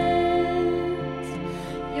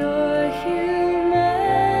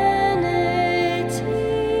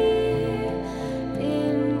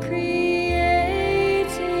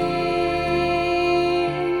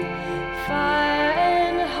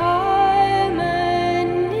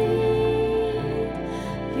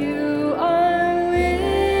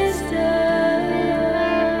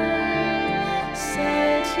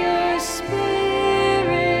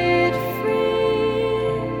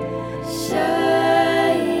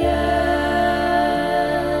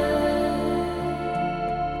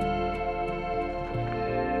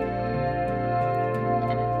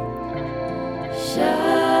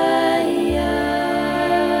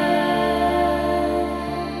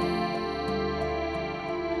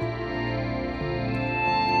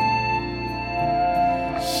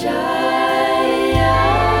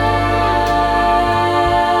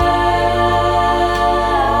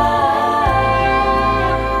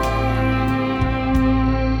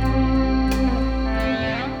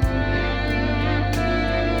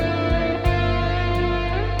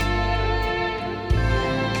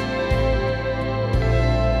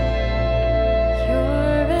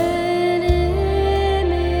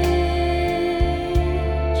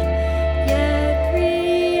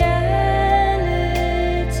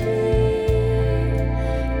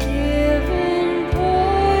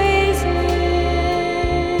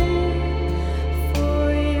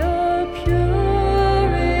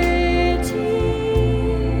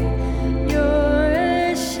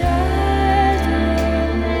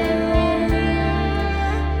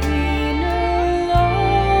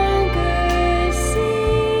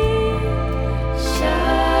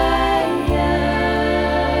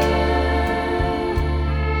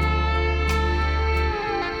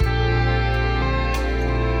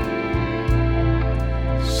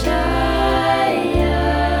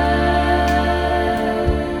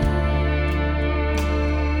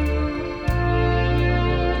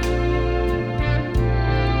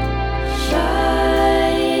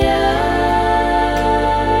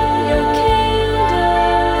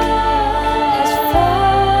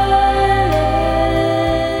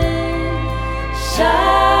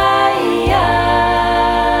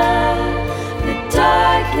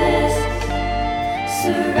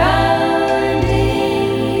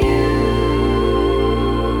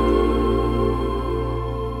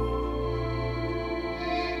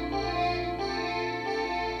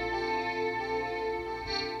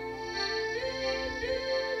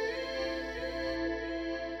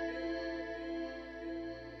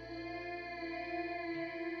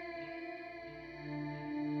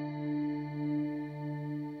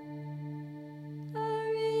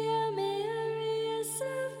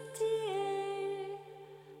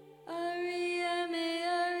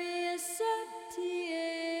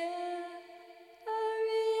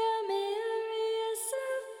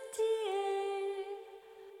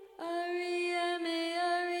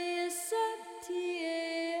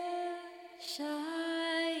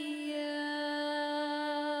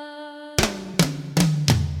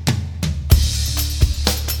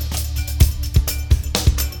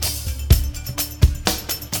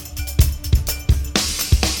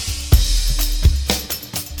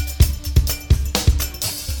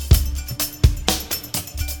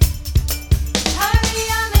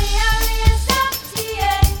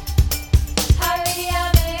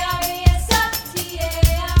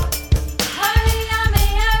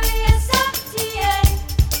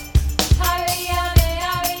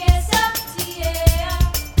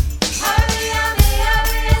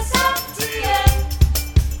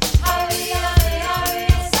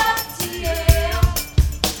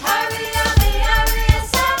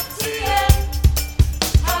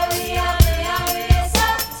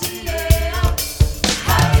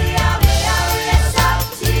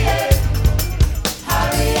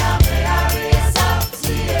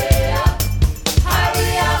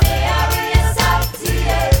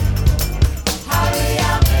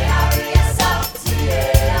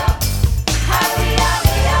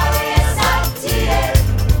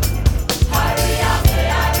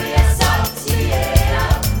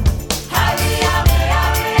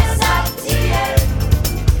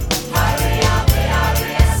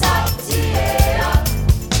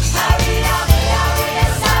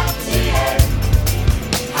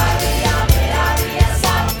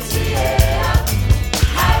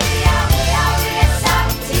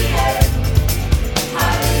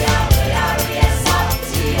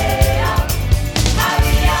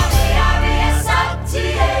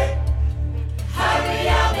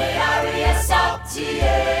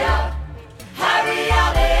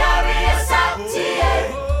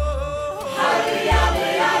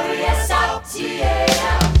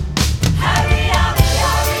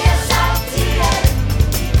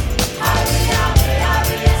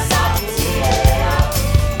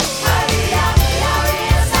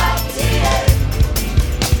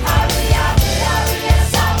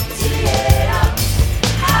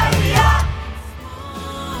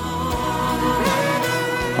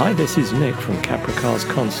Hi, this is Nick from Capricar's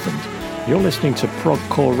Constant. You're listening to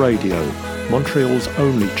Progcore Radio, Montreal's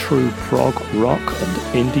only true prog, rock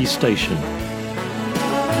and indie station.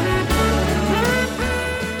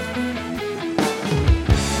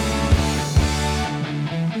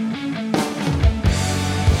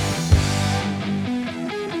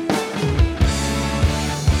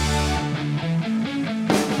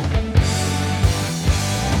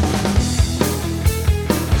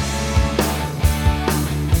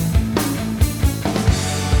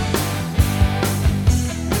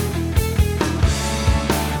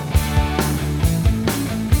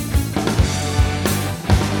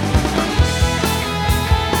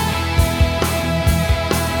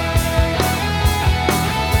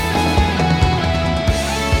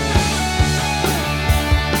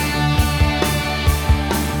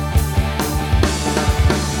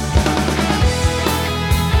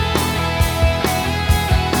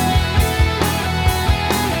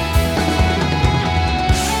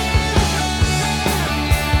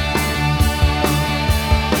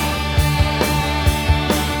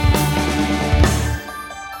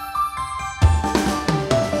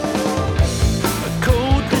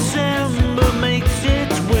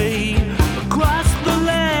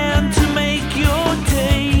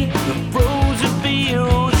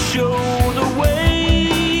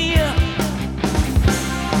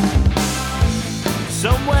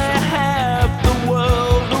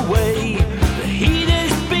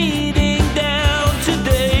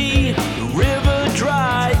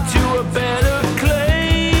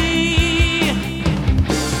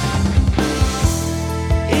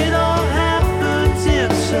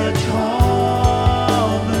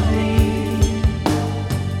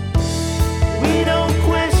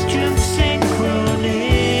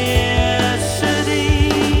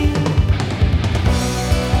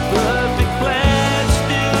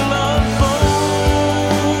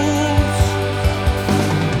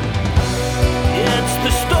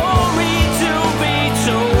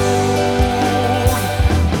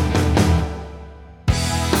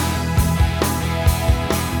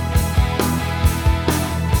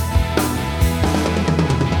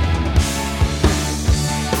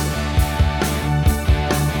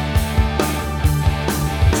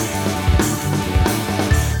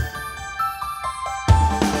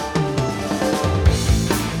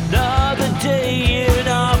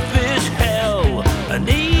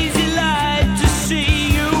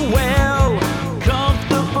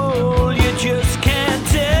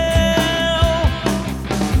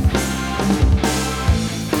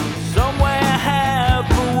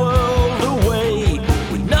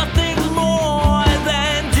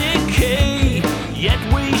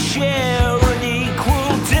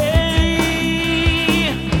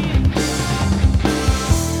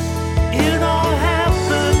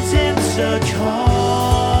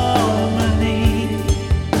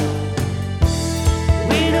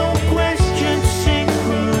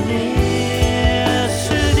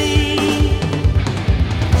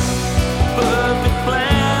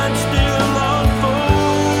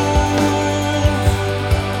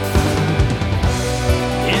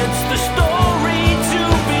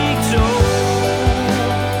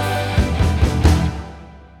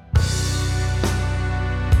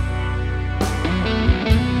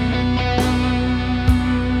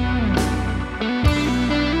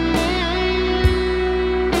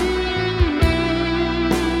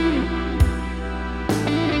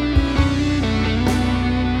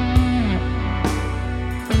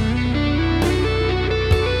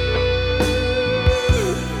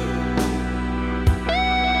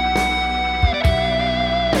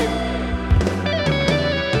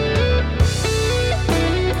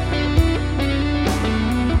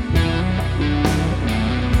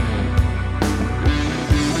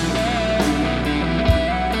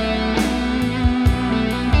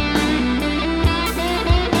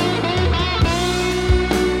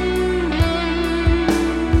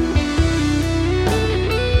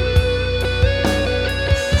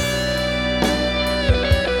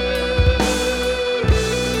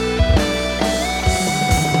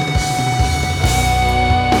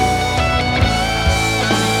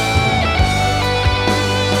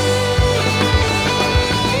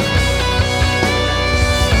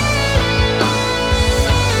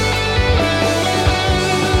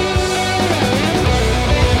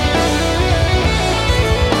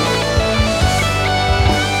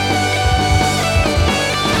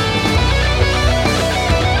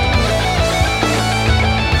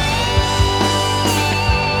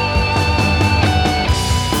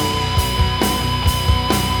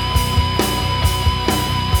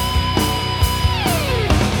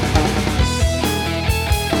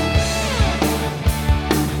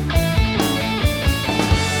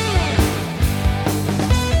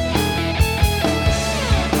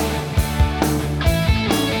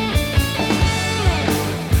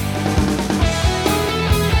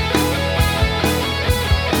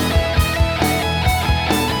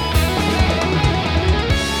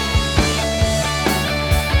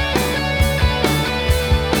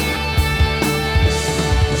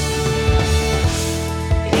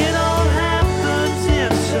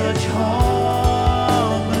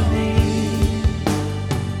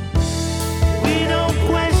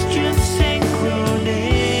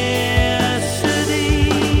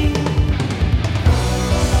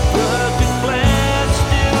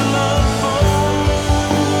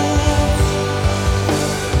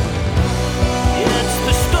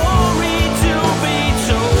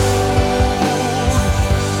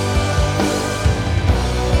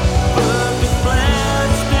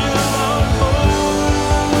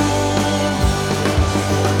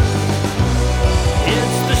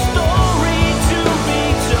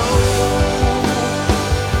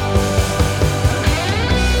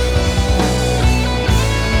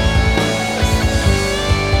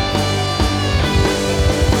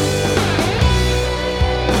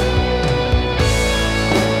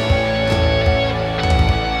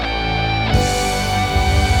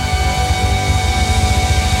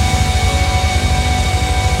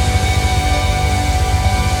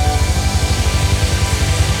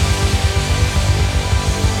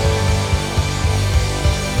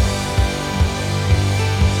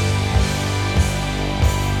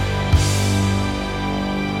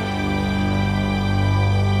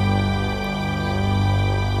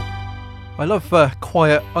 I love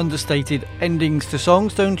quiet, understated endings to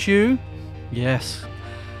songs, don't you? Yes,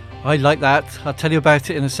 I like that. I'll tell you about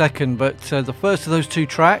it in a second, but the first of those two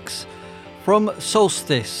tracks from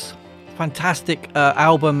Solstice. Fantastic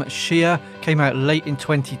album, Shia, came out late in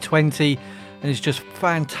 2020 and it's just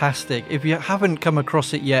fantastic. If you haven't come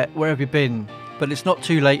across it yet, where have you been? But it's not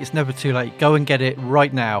too late, it's never too late. Go and get it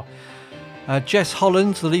right now. Jess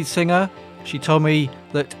Holland, the lead singer, she told me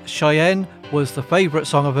that Cheyenne was the favourite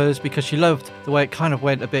song of hers because she loved the way it kind of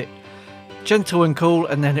went a bit gentle and cool,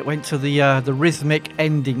 and then it went to the rhythmic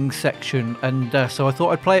ending section, and so I thought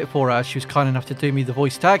I'd play it for her. She was kind enough to do me the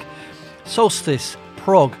voice tag. Solstice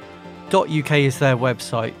Prog.uk is their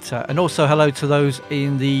website, and also hello to those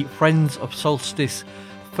in the Friends of Solstice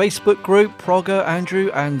Facebook group, Progger, Andrew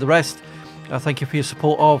and the rest. Thank you for your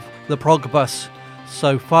support of the Prog Bus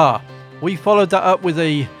so far. We followed that up with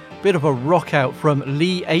a bit of a rock out from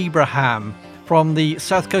Lee Abraham from the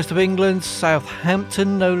south coast of England,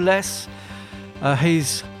 Southampton no less.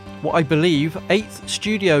 His, what I believe, 8th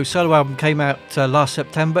studio solo album came out last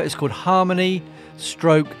September. It's called Harmony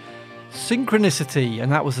Stroke Synchronicity,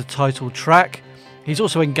 and that was the title track. He's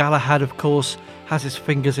also in Galahad, of course, has his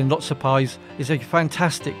fingers in lots of pies. He's a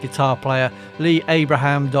fantastic guitar player.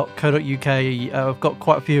 LeeAbraham.co.uk. I've got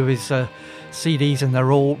quite a few of his CDs and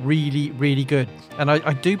they're all really, really good. And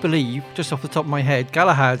I do believe, just off the top of my head,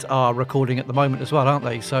 Galahad are recording at the moment as well, aren't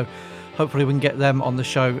they? So hopefully we can get them on the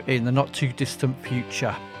show in the not too distant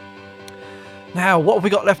future. Now, what have we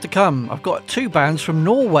got left to come? I've got two bands from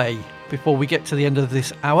Norway before we get to the end of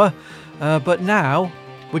this hour. But now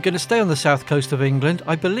we're going to stay on the south coast of England.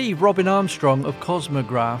 I believe Robin Armstrong of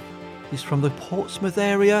Cosmograph is from the Portsmouth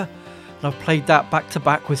area. And I've played that back to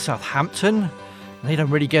back with Southampton. They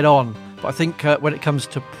don't really get on. But I think when it comes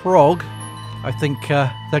to prog, I think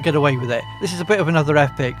they'll get away with it. This is a bit of another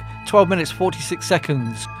epic. 12 minutes 46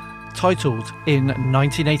 seconds. Titled In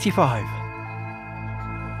 1985.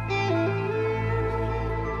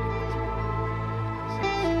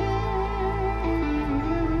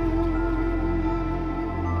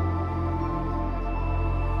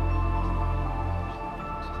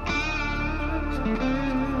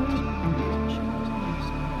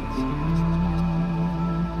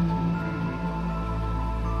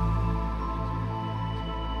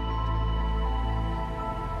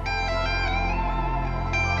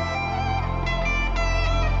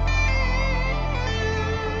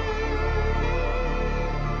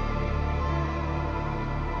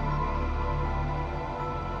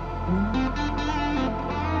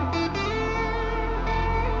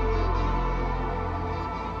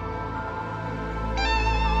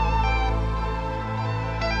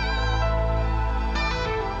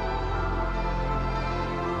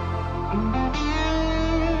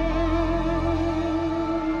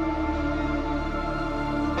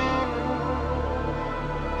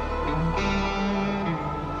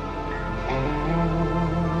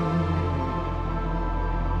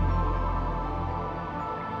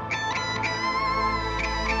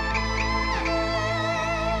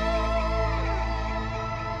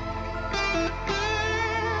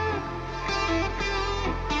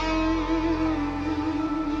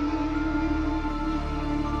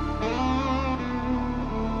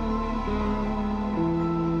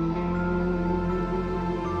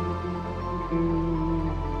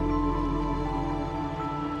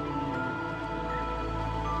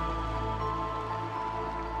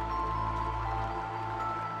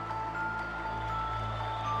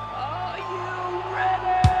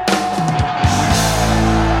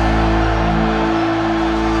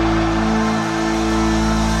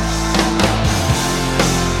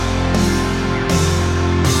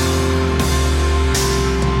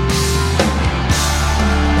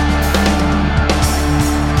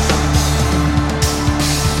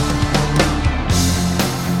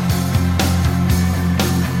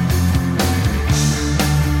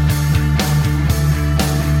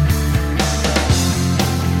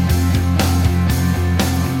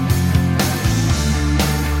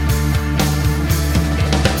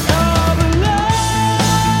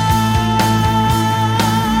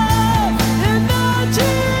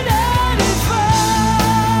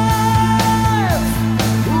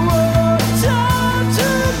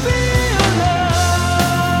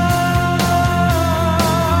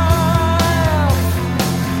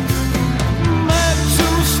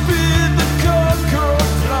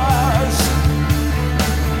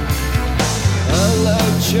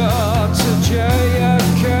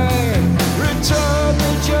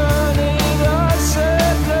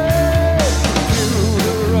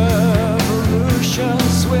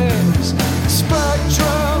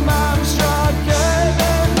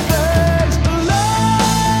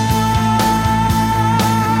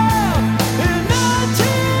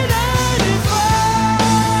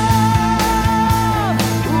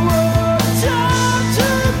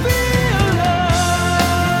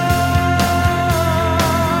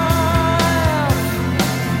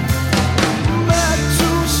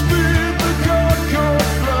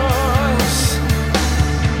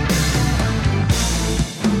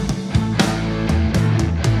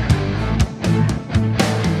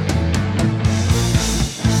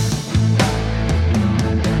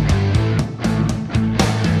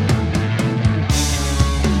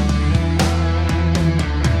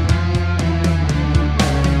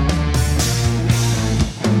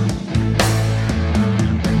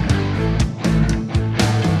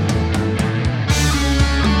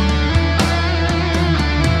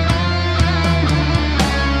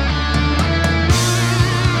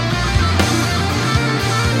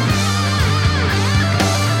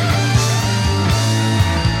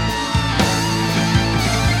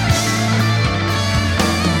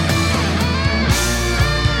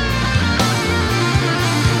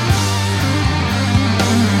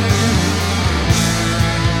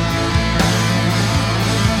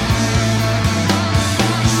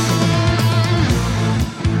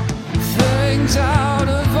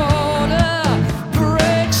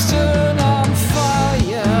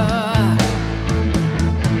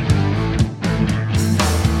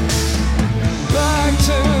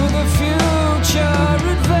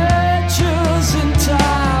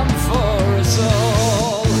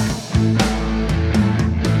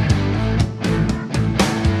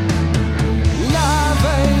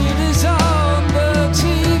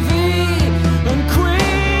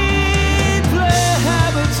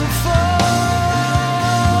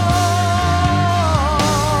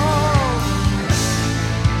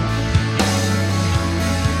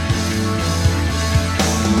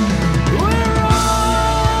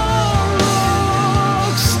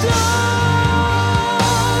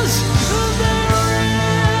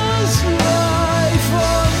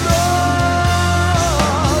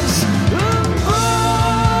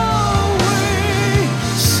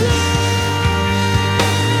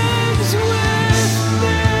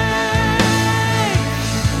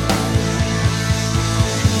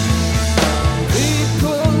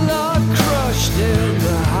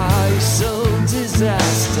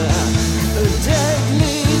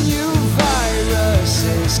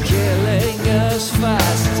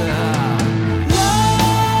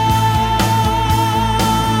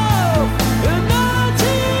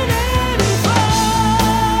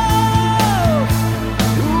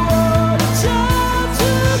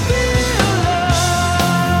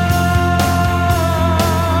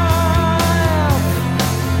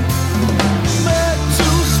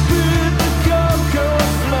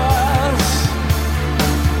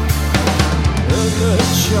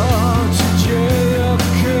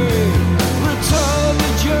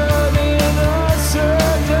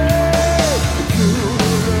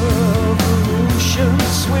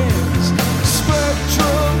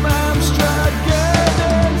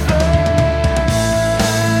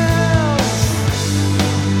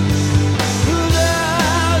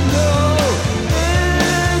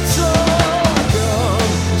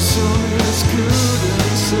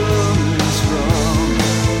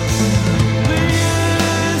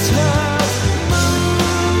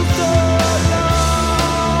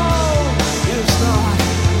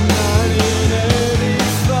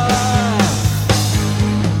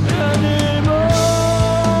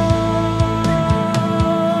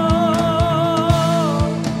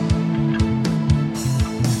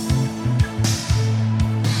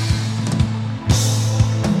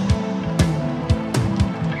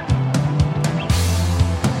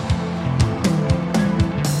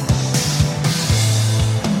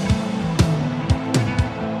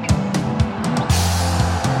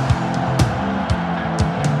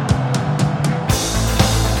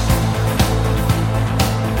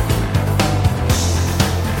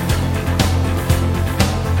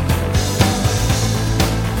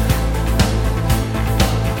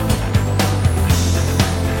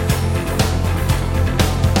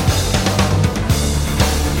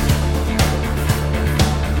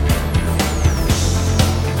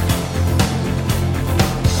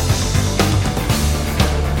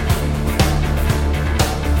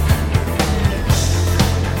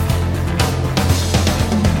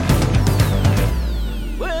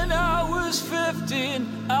 13,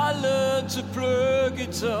 I learned to play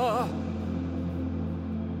guitar.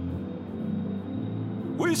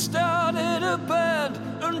 We started a band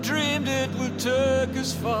and dreamed it would take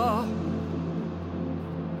us far.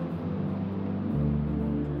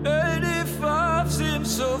 85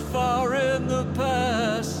 seems so far in the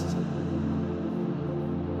past,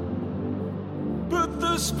 but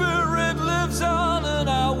the spirit lives on and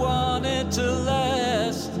I want it to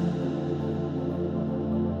last.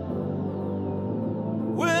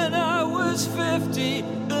 When I was 50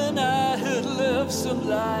 and I had lived some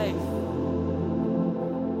life,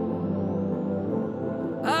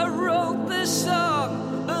 I wrote this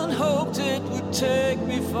song and hoped it would take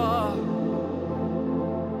me far.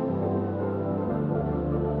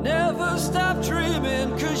 Never stop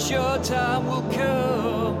dreaming, 'cause your time will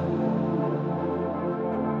come.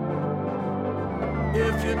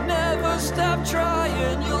 If you never stop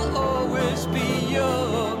trying, you'll always be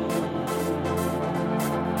young.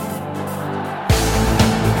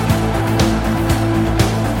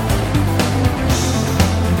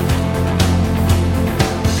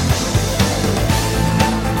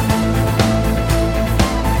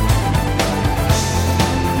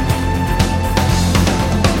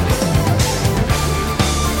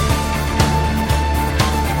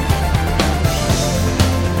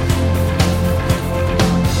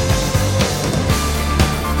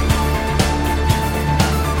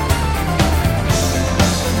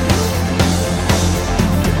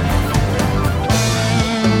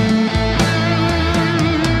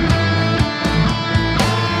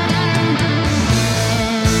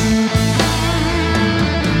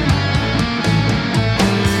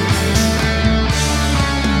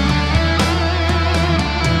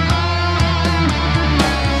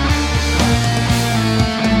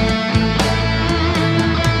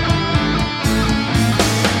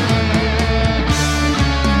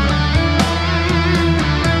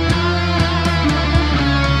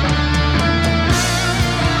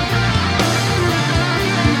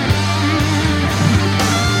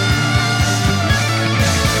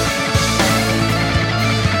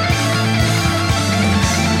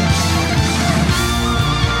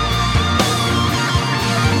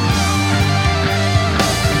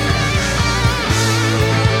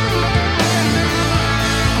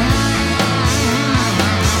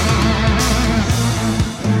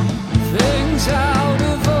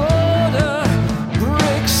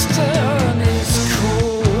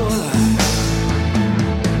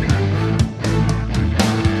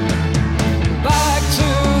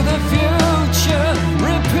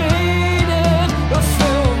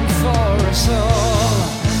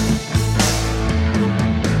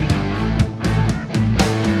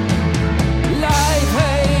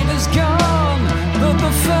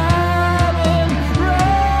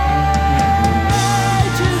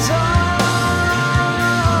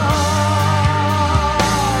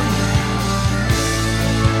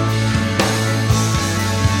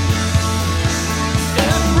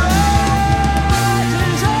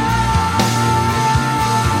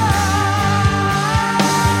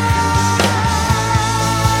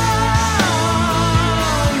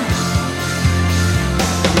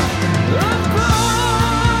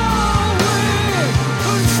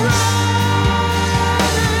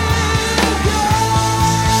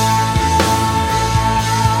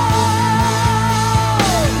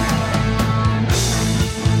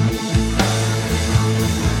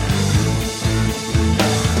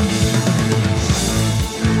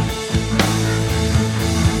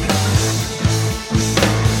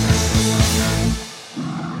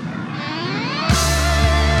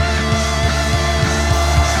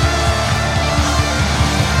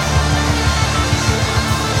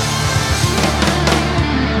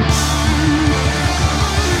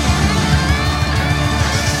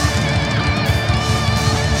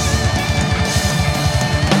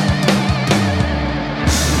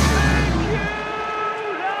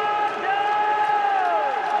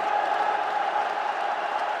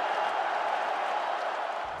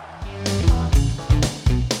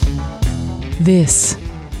 This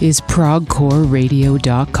is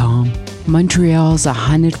ProgCoreRadio.com, Montreal's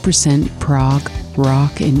 100% prog,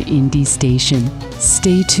 rock, and indie station.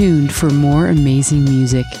 Stay tuned for more amazing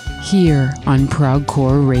music here on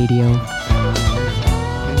Progcore Radio.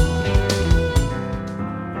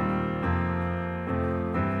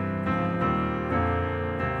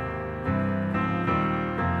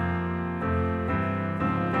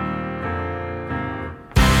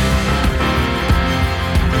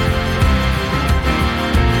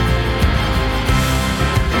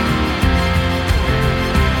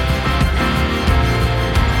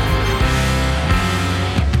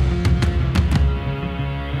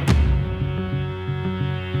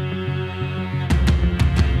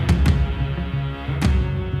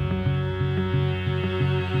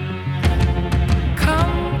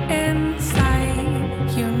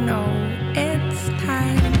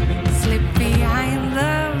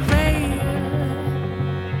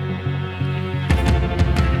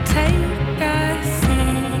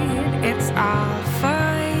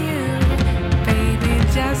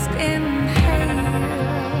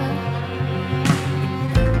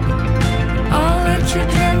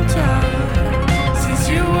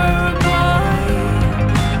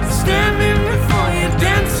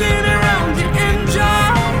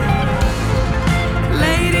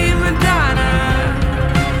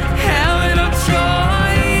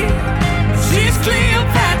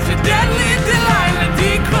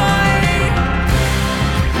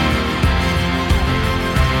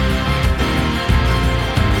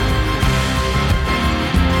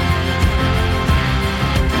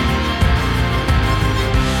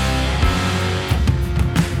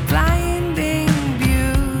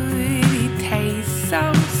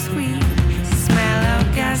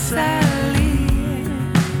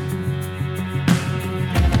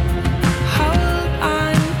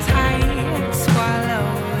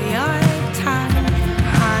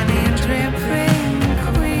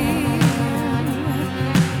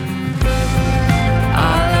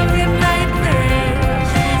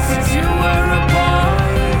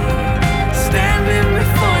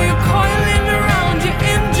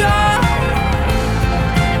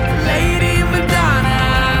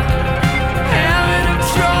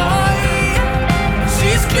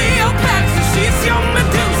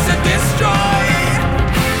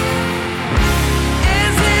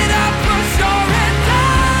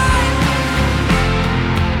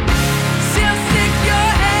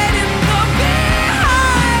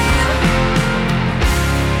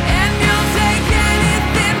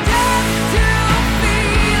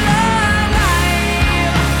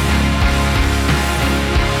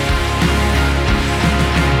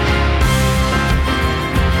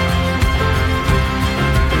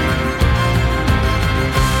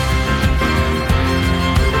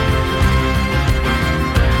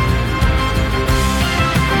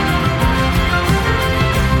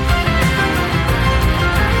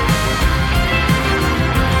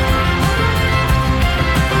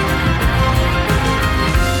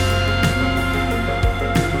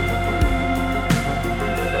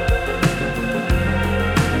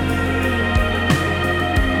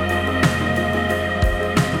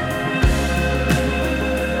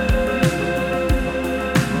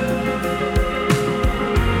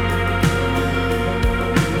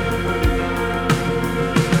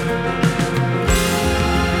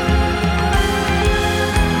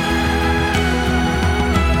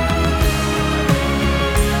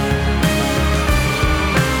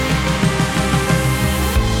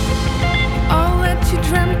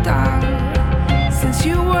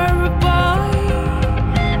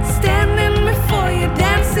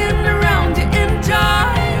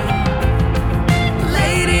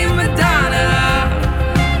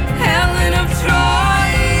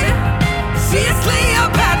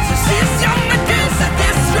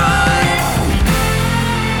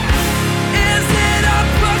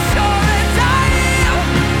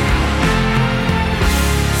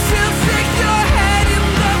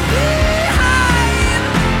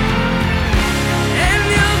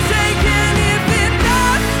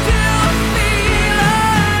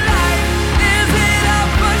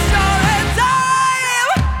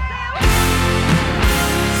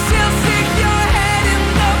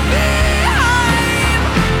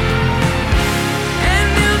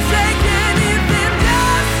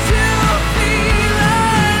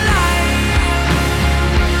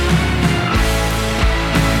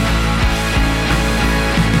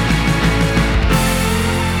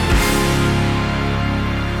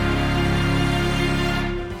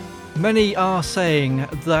 Many are saying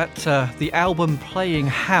that the album Playing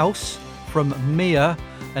House from Mia,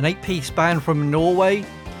 an 8-piece band from Norway,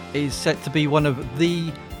 is set to be one of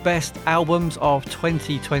the best albums of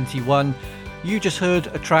 2021. You just heard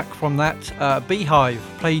a track from that. Beehive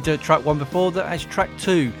played track 1 before, that as track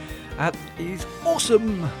 2. That is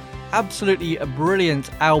awesome, absolutely a brilliant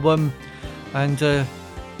album, and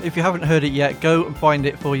if you haven't heard it yet, go and find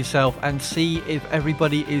it for yourself and see if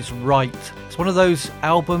everybody is right. It's one of those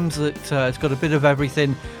albums that has got a bit of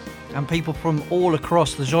everything, and people from all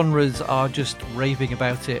across the genres are just raving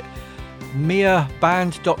about it.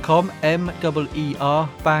 mearband.com, M-E-E-R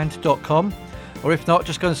band.com, or if not,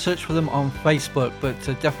 just go and search for them on Facebook, but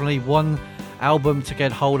definitely one album to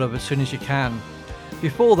get hold of as soon as you can.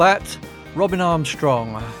 Before that, Robin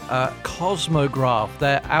Armstrong, Cosmograph,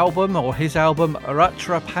 their album, or his album,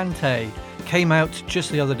 Ratra Pante, came out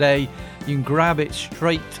just the other day. You can grab it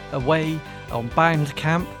straight away on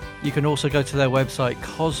Bandcamp. You can also go to their website,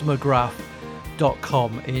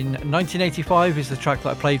 cosmograph.com. In 1985 is the track that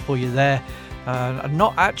I played for you there. I've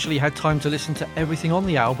not actually had time to listen to everything on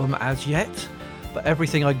the album as yet, but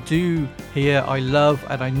everything I do hear I love,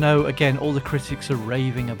 and I know, again, all the critics are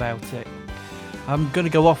raving about it. I'm going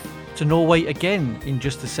to go off to Norway again in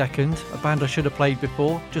just a second, a band I should have played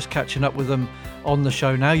before, just catching up with them on the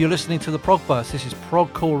show now. You're listening to the Prog Bus. This is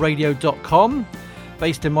progcoreradio.com,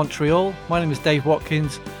 based in Montreal. My name is Dave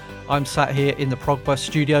Watkins. I'm sat here in the Prog Bus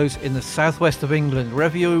studios in the southwest of England.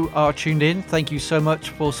 Wherever you are tuned in, thank you so much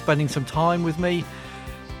for spending some time with me.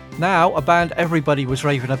 Now, a band everybody was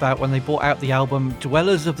raving about when they brought out the album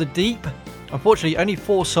Dwellers of the Deep. Unfortunately, only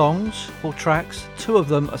 4 songs, 4 tracks. 2 of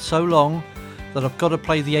them are so long that I've got to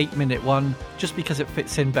play the 8-minute one just because it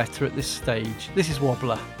fits in better at this stage. This is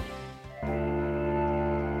Wobbler.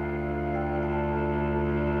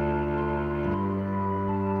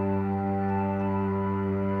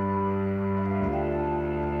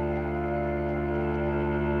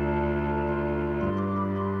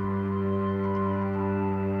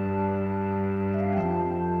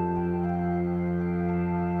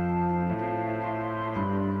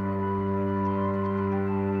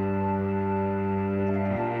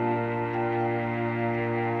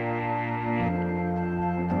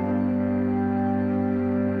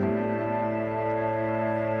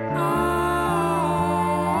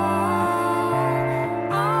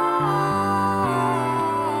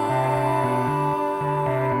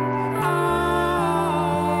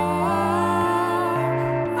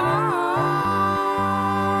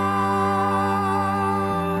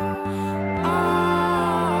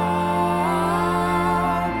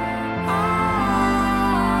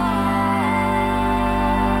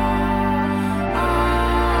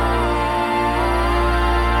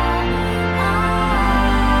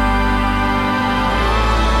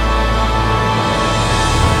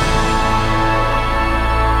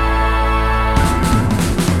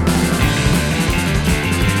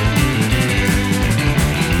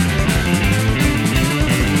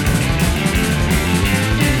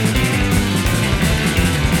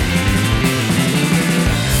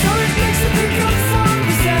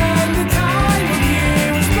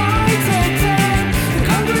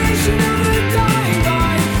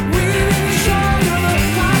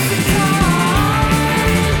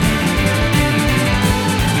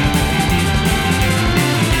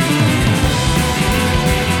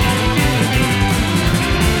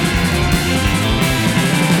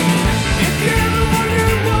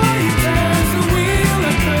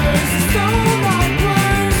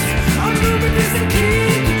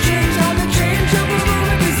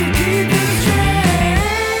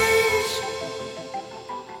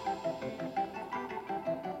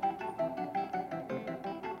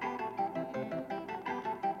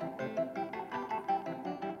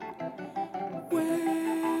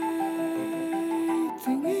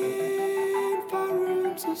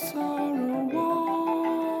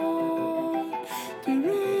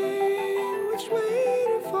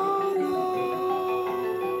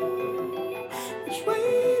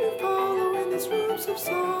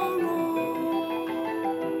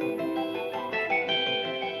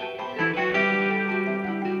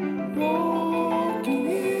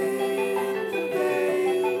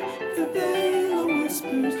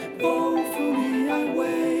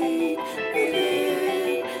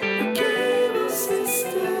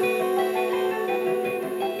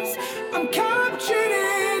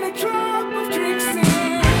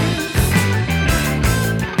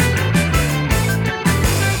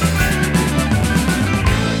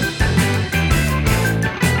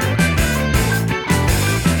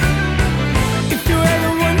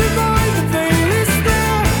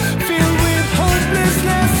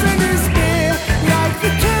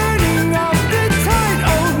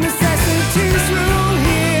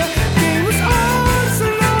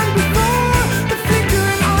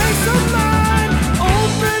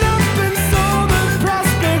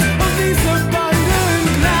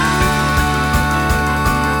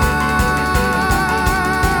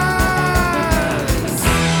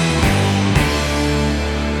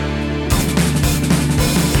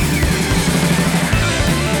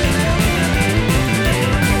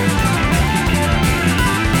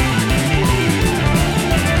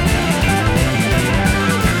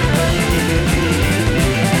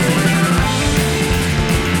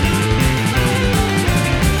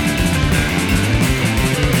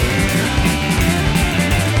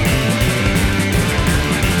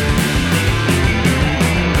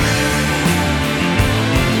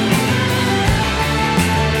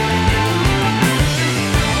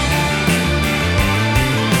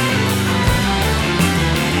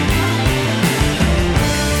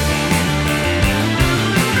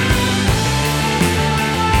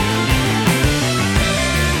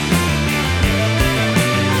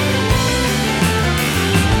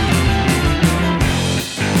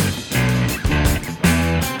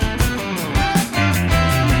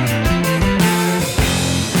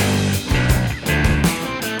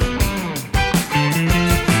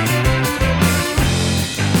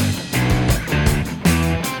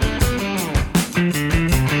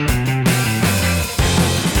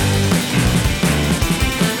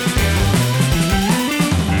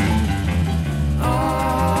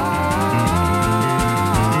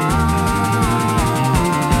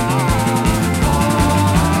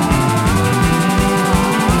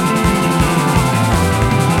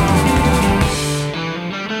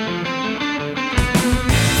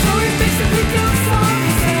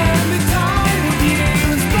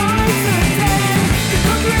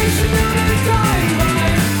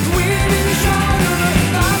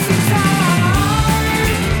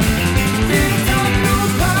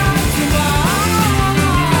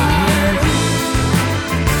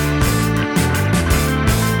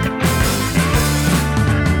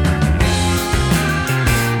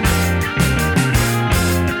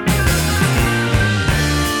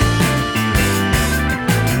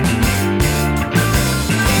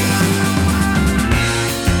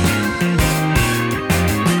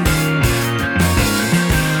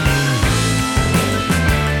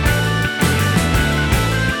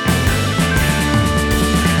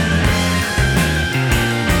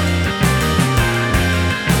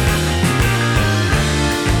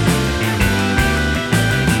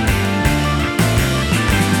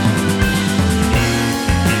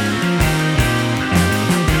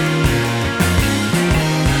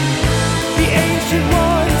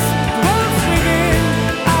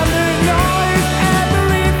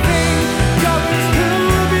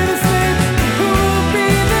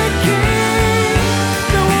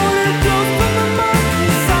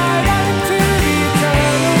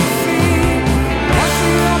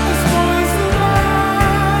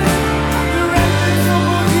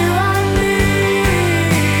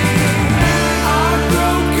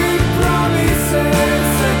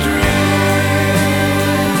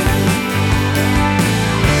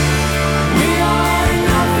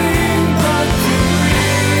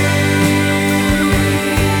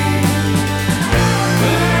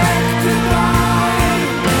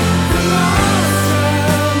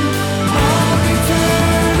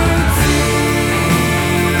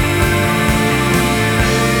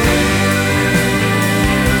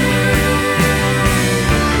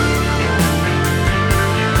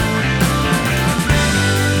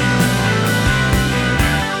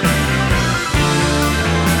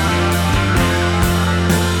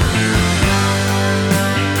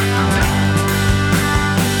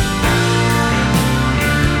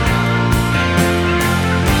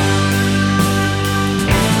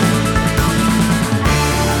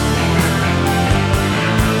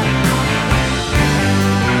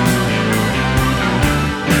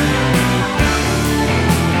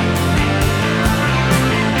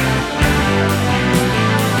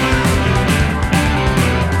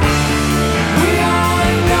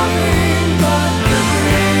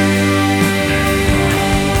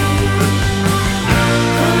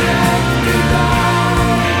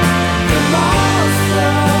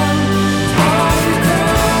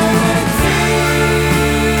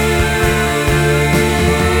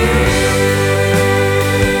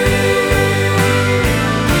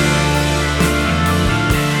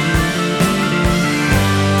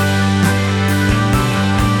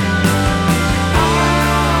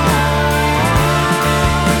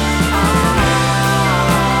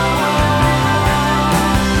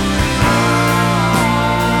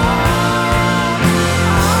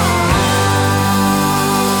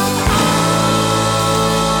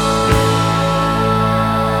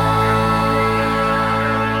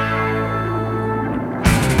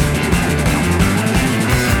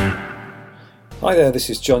 Hi there, this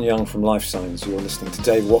is John Young from Life Signs. You're listening to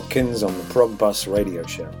Dave Watkins on the Prog Bus radio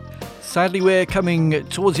show. Sadly, we're coming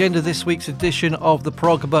towards the end of this week's edition of the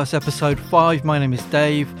Prog Bus episode 5. My name is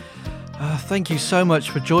Dave. Thank you so much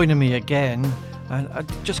for joining me again. And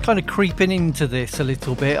just kind of creeping into this a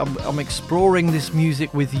little bit. I'm exploring this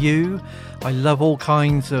music with you. I love all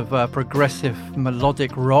kinds of progressive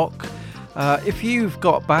melodic rock. If you've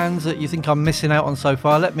got bands that you think I'm missing out on so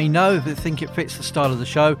far, let me know if you think it fits the style of the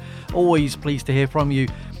show. Always pleased to hear from you.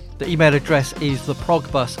 The email address is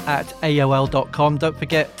theprogbus@aol.com. Don't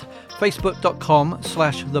forget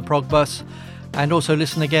facebook.com/theprogbus, and also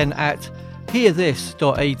listen again at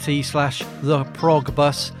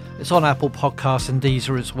hearthis.at/theprogbus. It's on Apple Podcasts and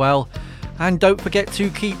Deezer as well. And don't forget to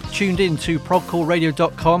keep tuned in to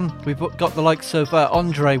progcallradio.com. We've got the likes of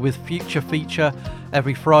Andre with Future Feature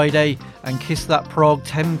every Friday, and Kiss That Prog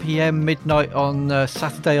 10 p.m. midnight on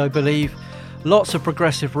Saturday, I believe. Lots of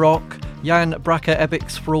progressive rock. Jan Bracker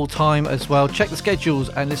Ebics for all time as well. Check the schedules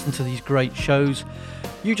and listen to these great shows.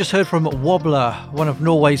 You just heard from Wobbler, one of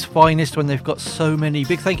Norway's finest when they've got so many.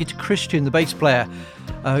 Big thank you to Christian, the bass player,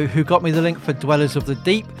 who got me the link for Dwellers of the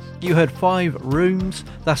Deep. You heard 5 Rooms.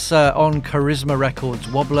 That's on Charisma Records,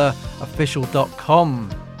 wobblerofficial.com.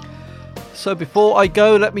 So before I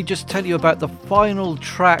go, let me just tell you about the final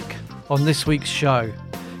track on this week's show.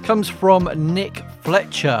 It comes from Nick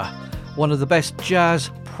Fletcher, one of the best jazz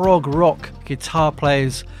prog rock guitar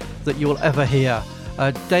players that you'll ever hear.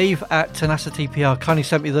 Dave at Tenacity PR kindly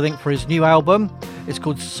sent me the link for his new album. It's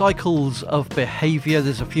called Cycles of Behaviour.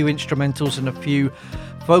 There's a few instrumentals and a few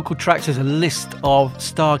vocal tracks. There's a list of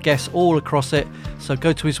star guests all across it. So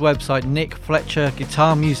go to his website,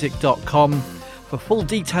 nickfletcherguitarmusic.com, for full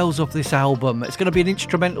details of this album. It's going to be an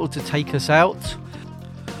instrumental to take us out.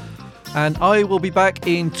 And I will be back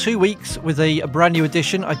in 2 weeks with a brand new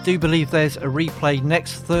edition. I do believe there's a replay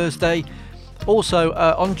next Thursday. Also,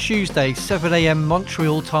 on Tuesday, 7 a.m.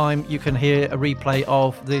 Montreal time, you can hear a replay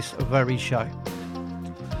of this very show.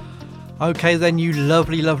 Okay then, you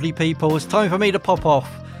lovely, lovely people, it's time for me to pop off.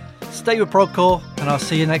 Stay with Progcore, and I'll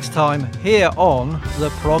see you next time here on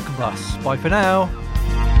the Prog Bus. Bye for now.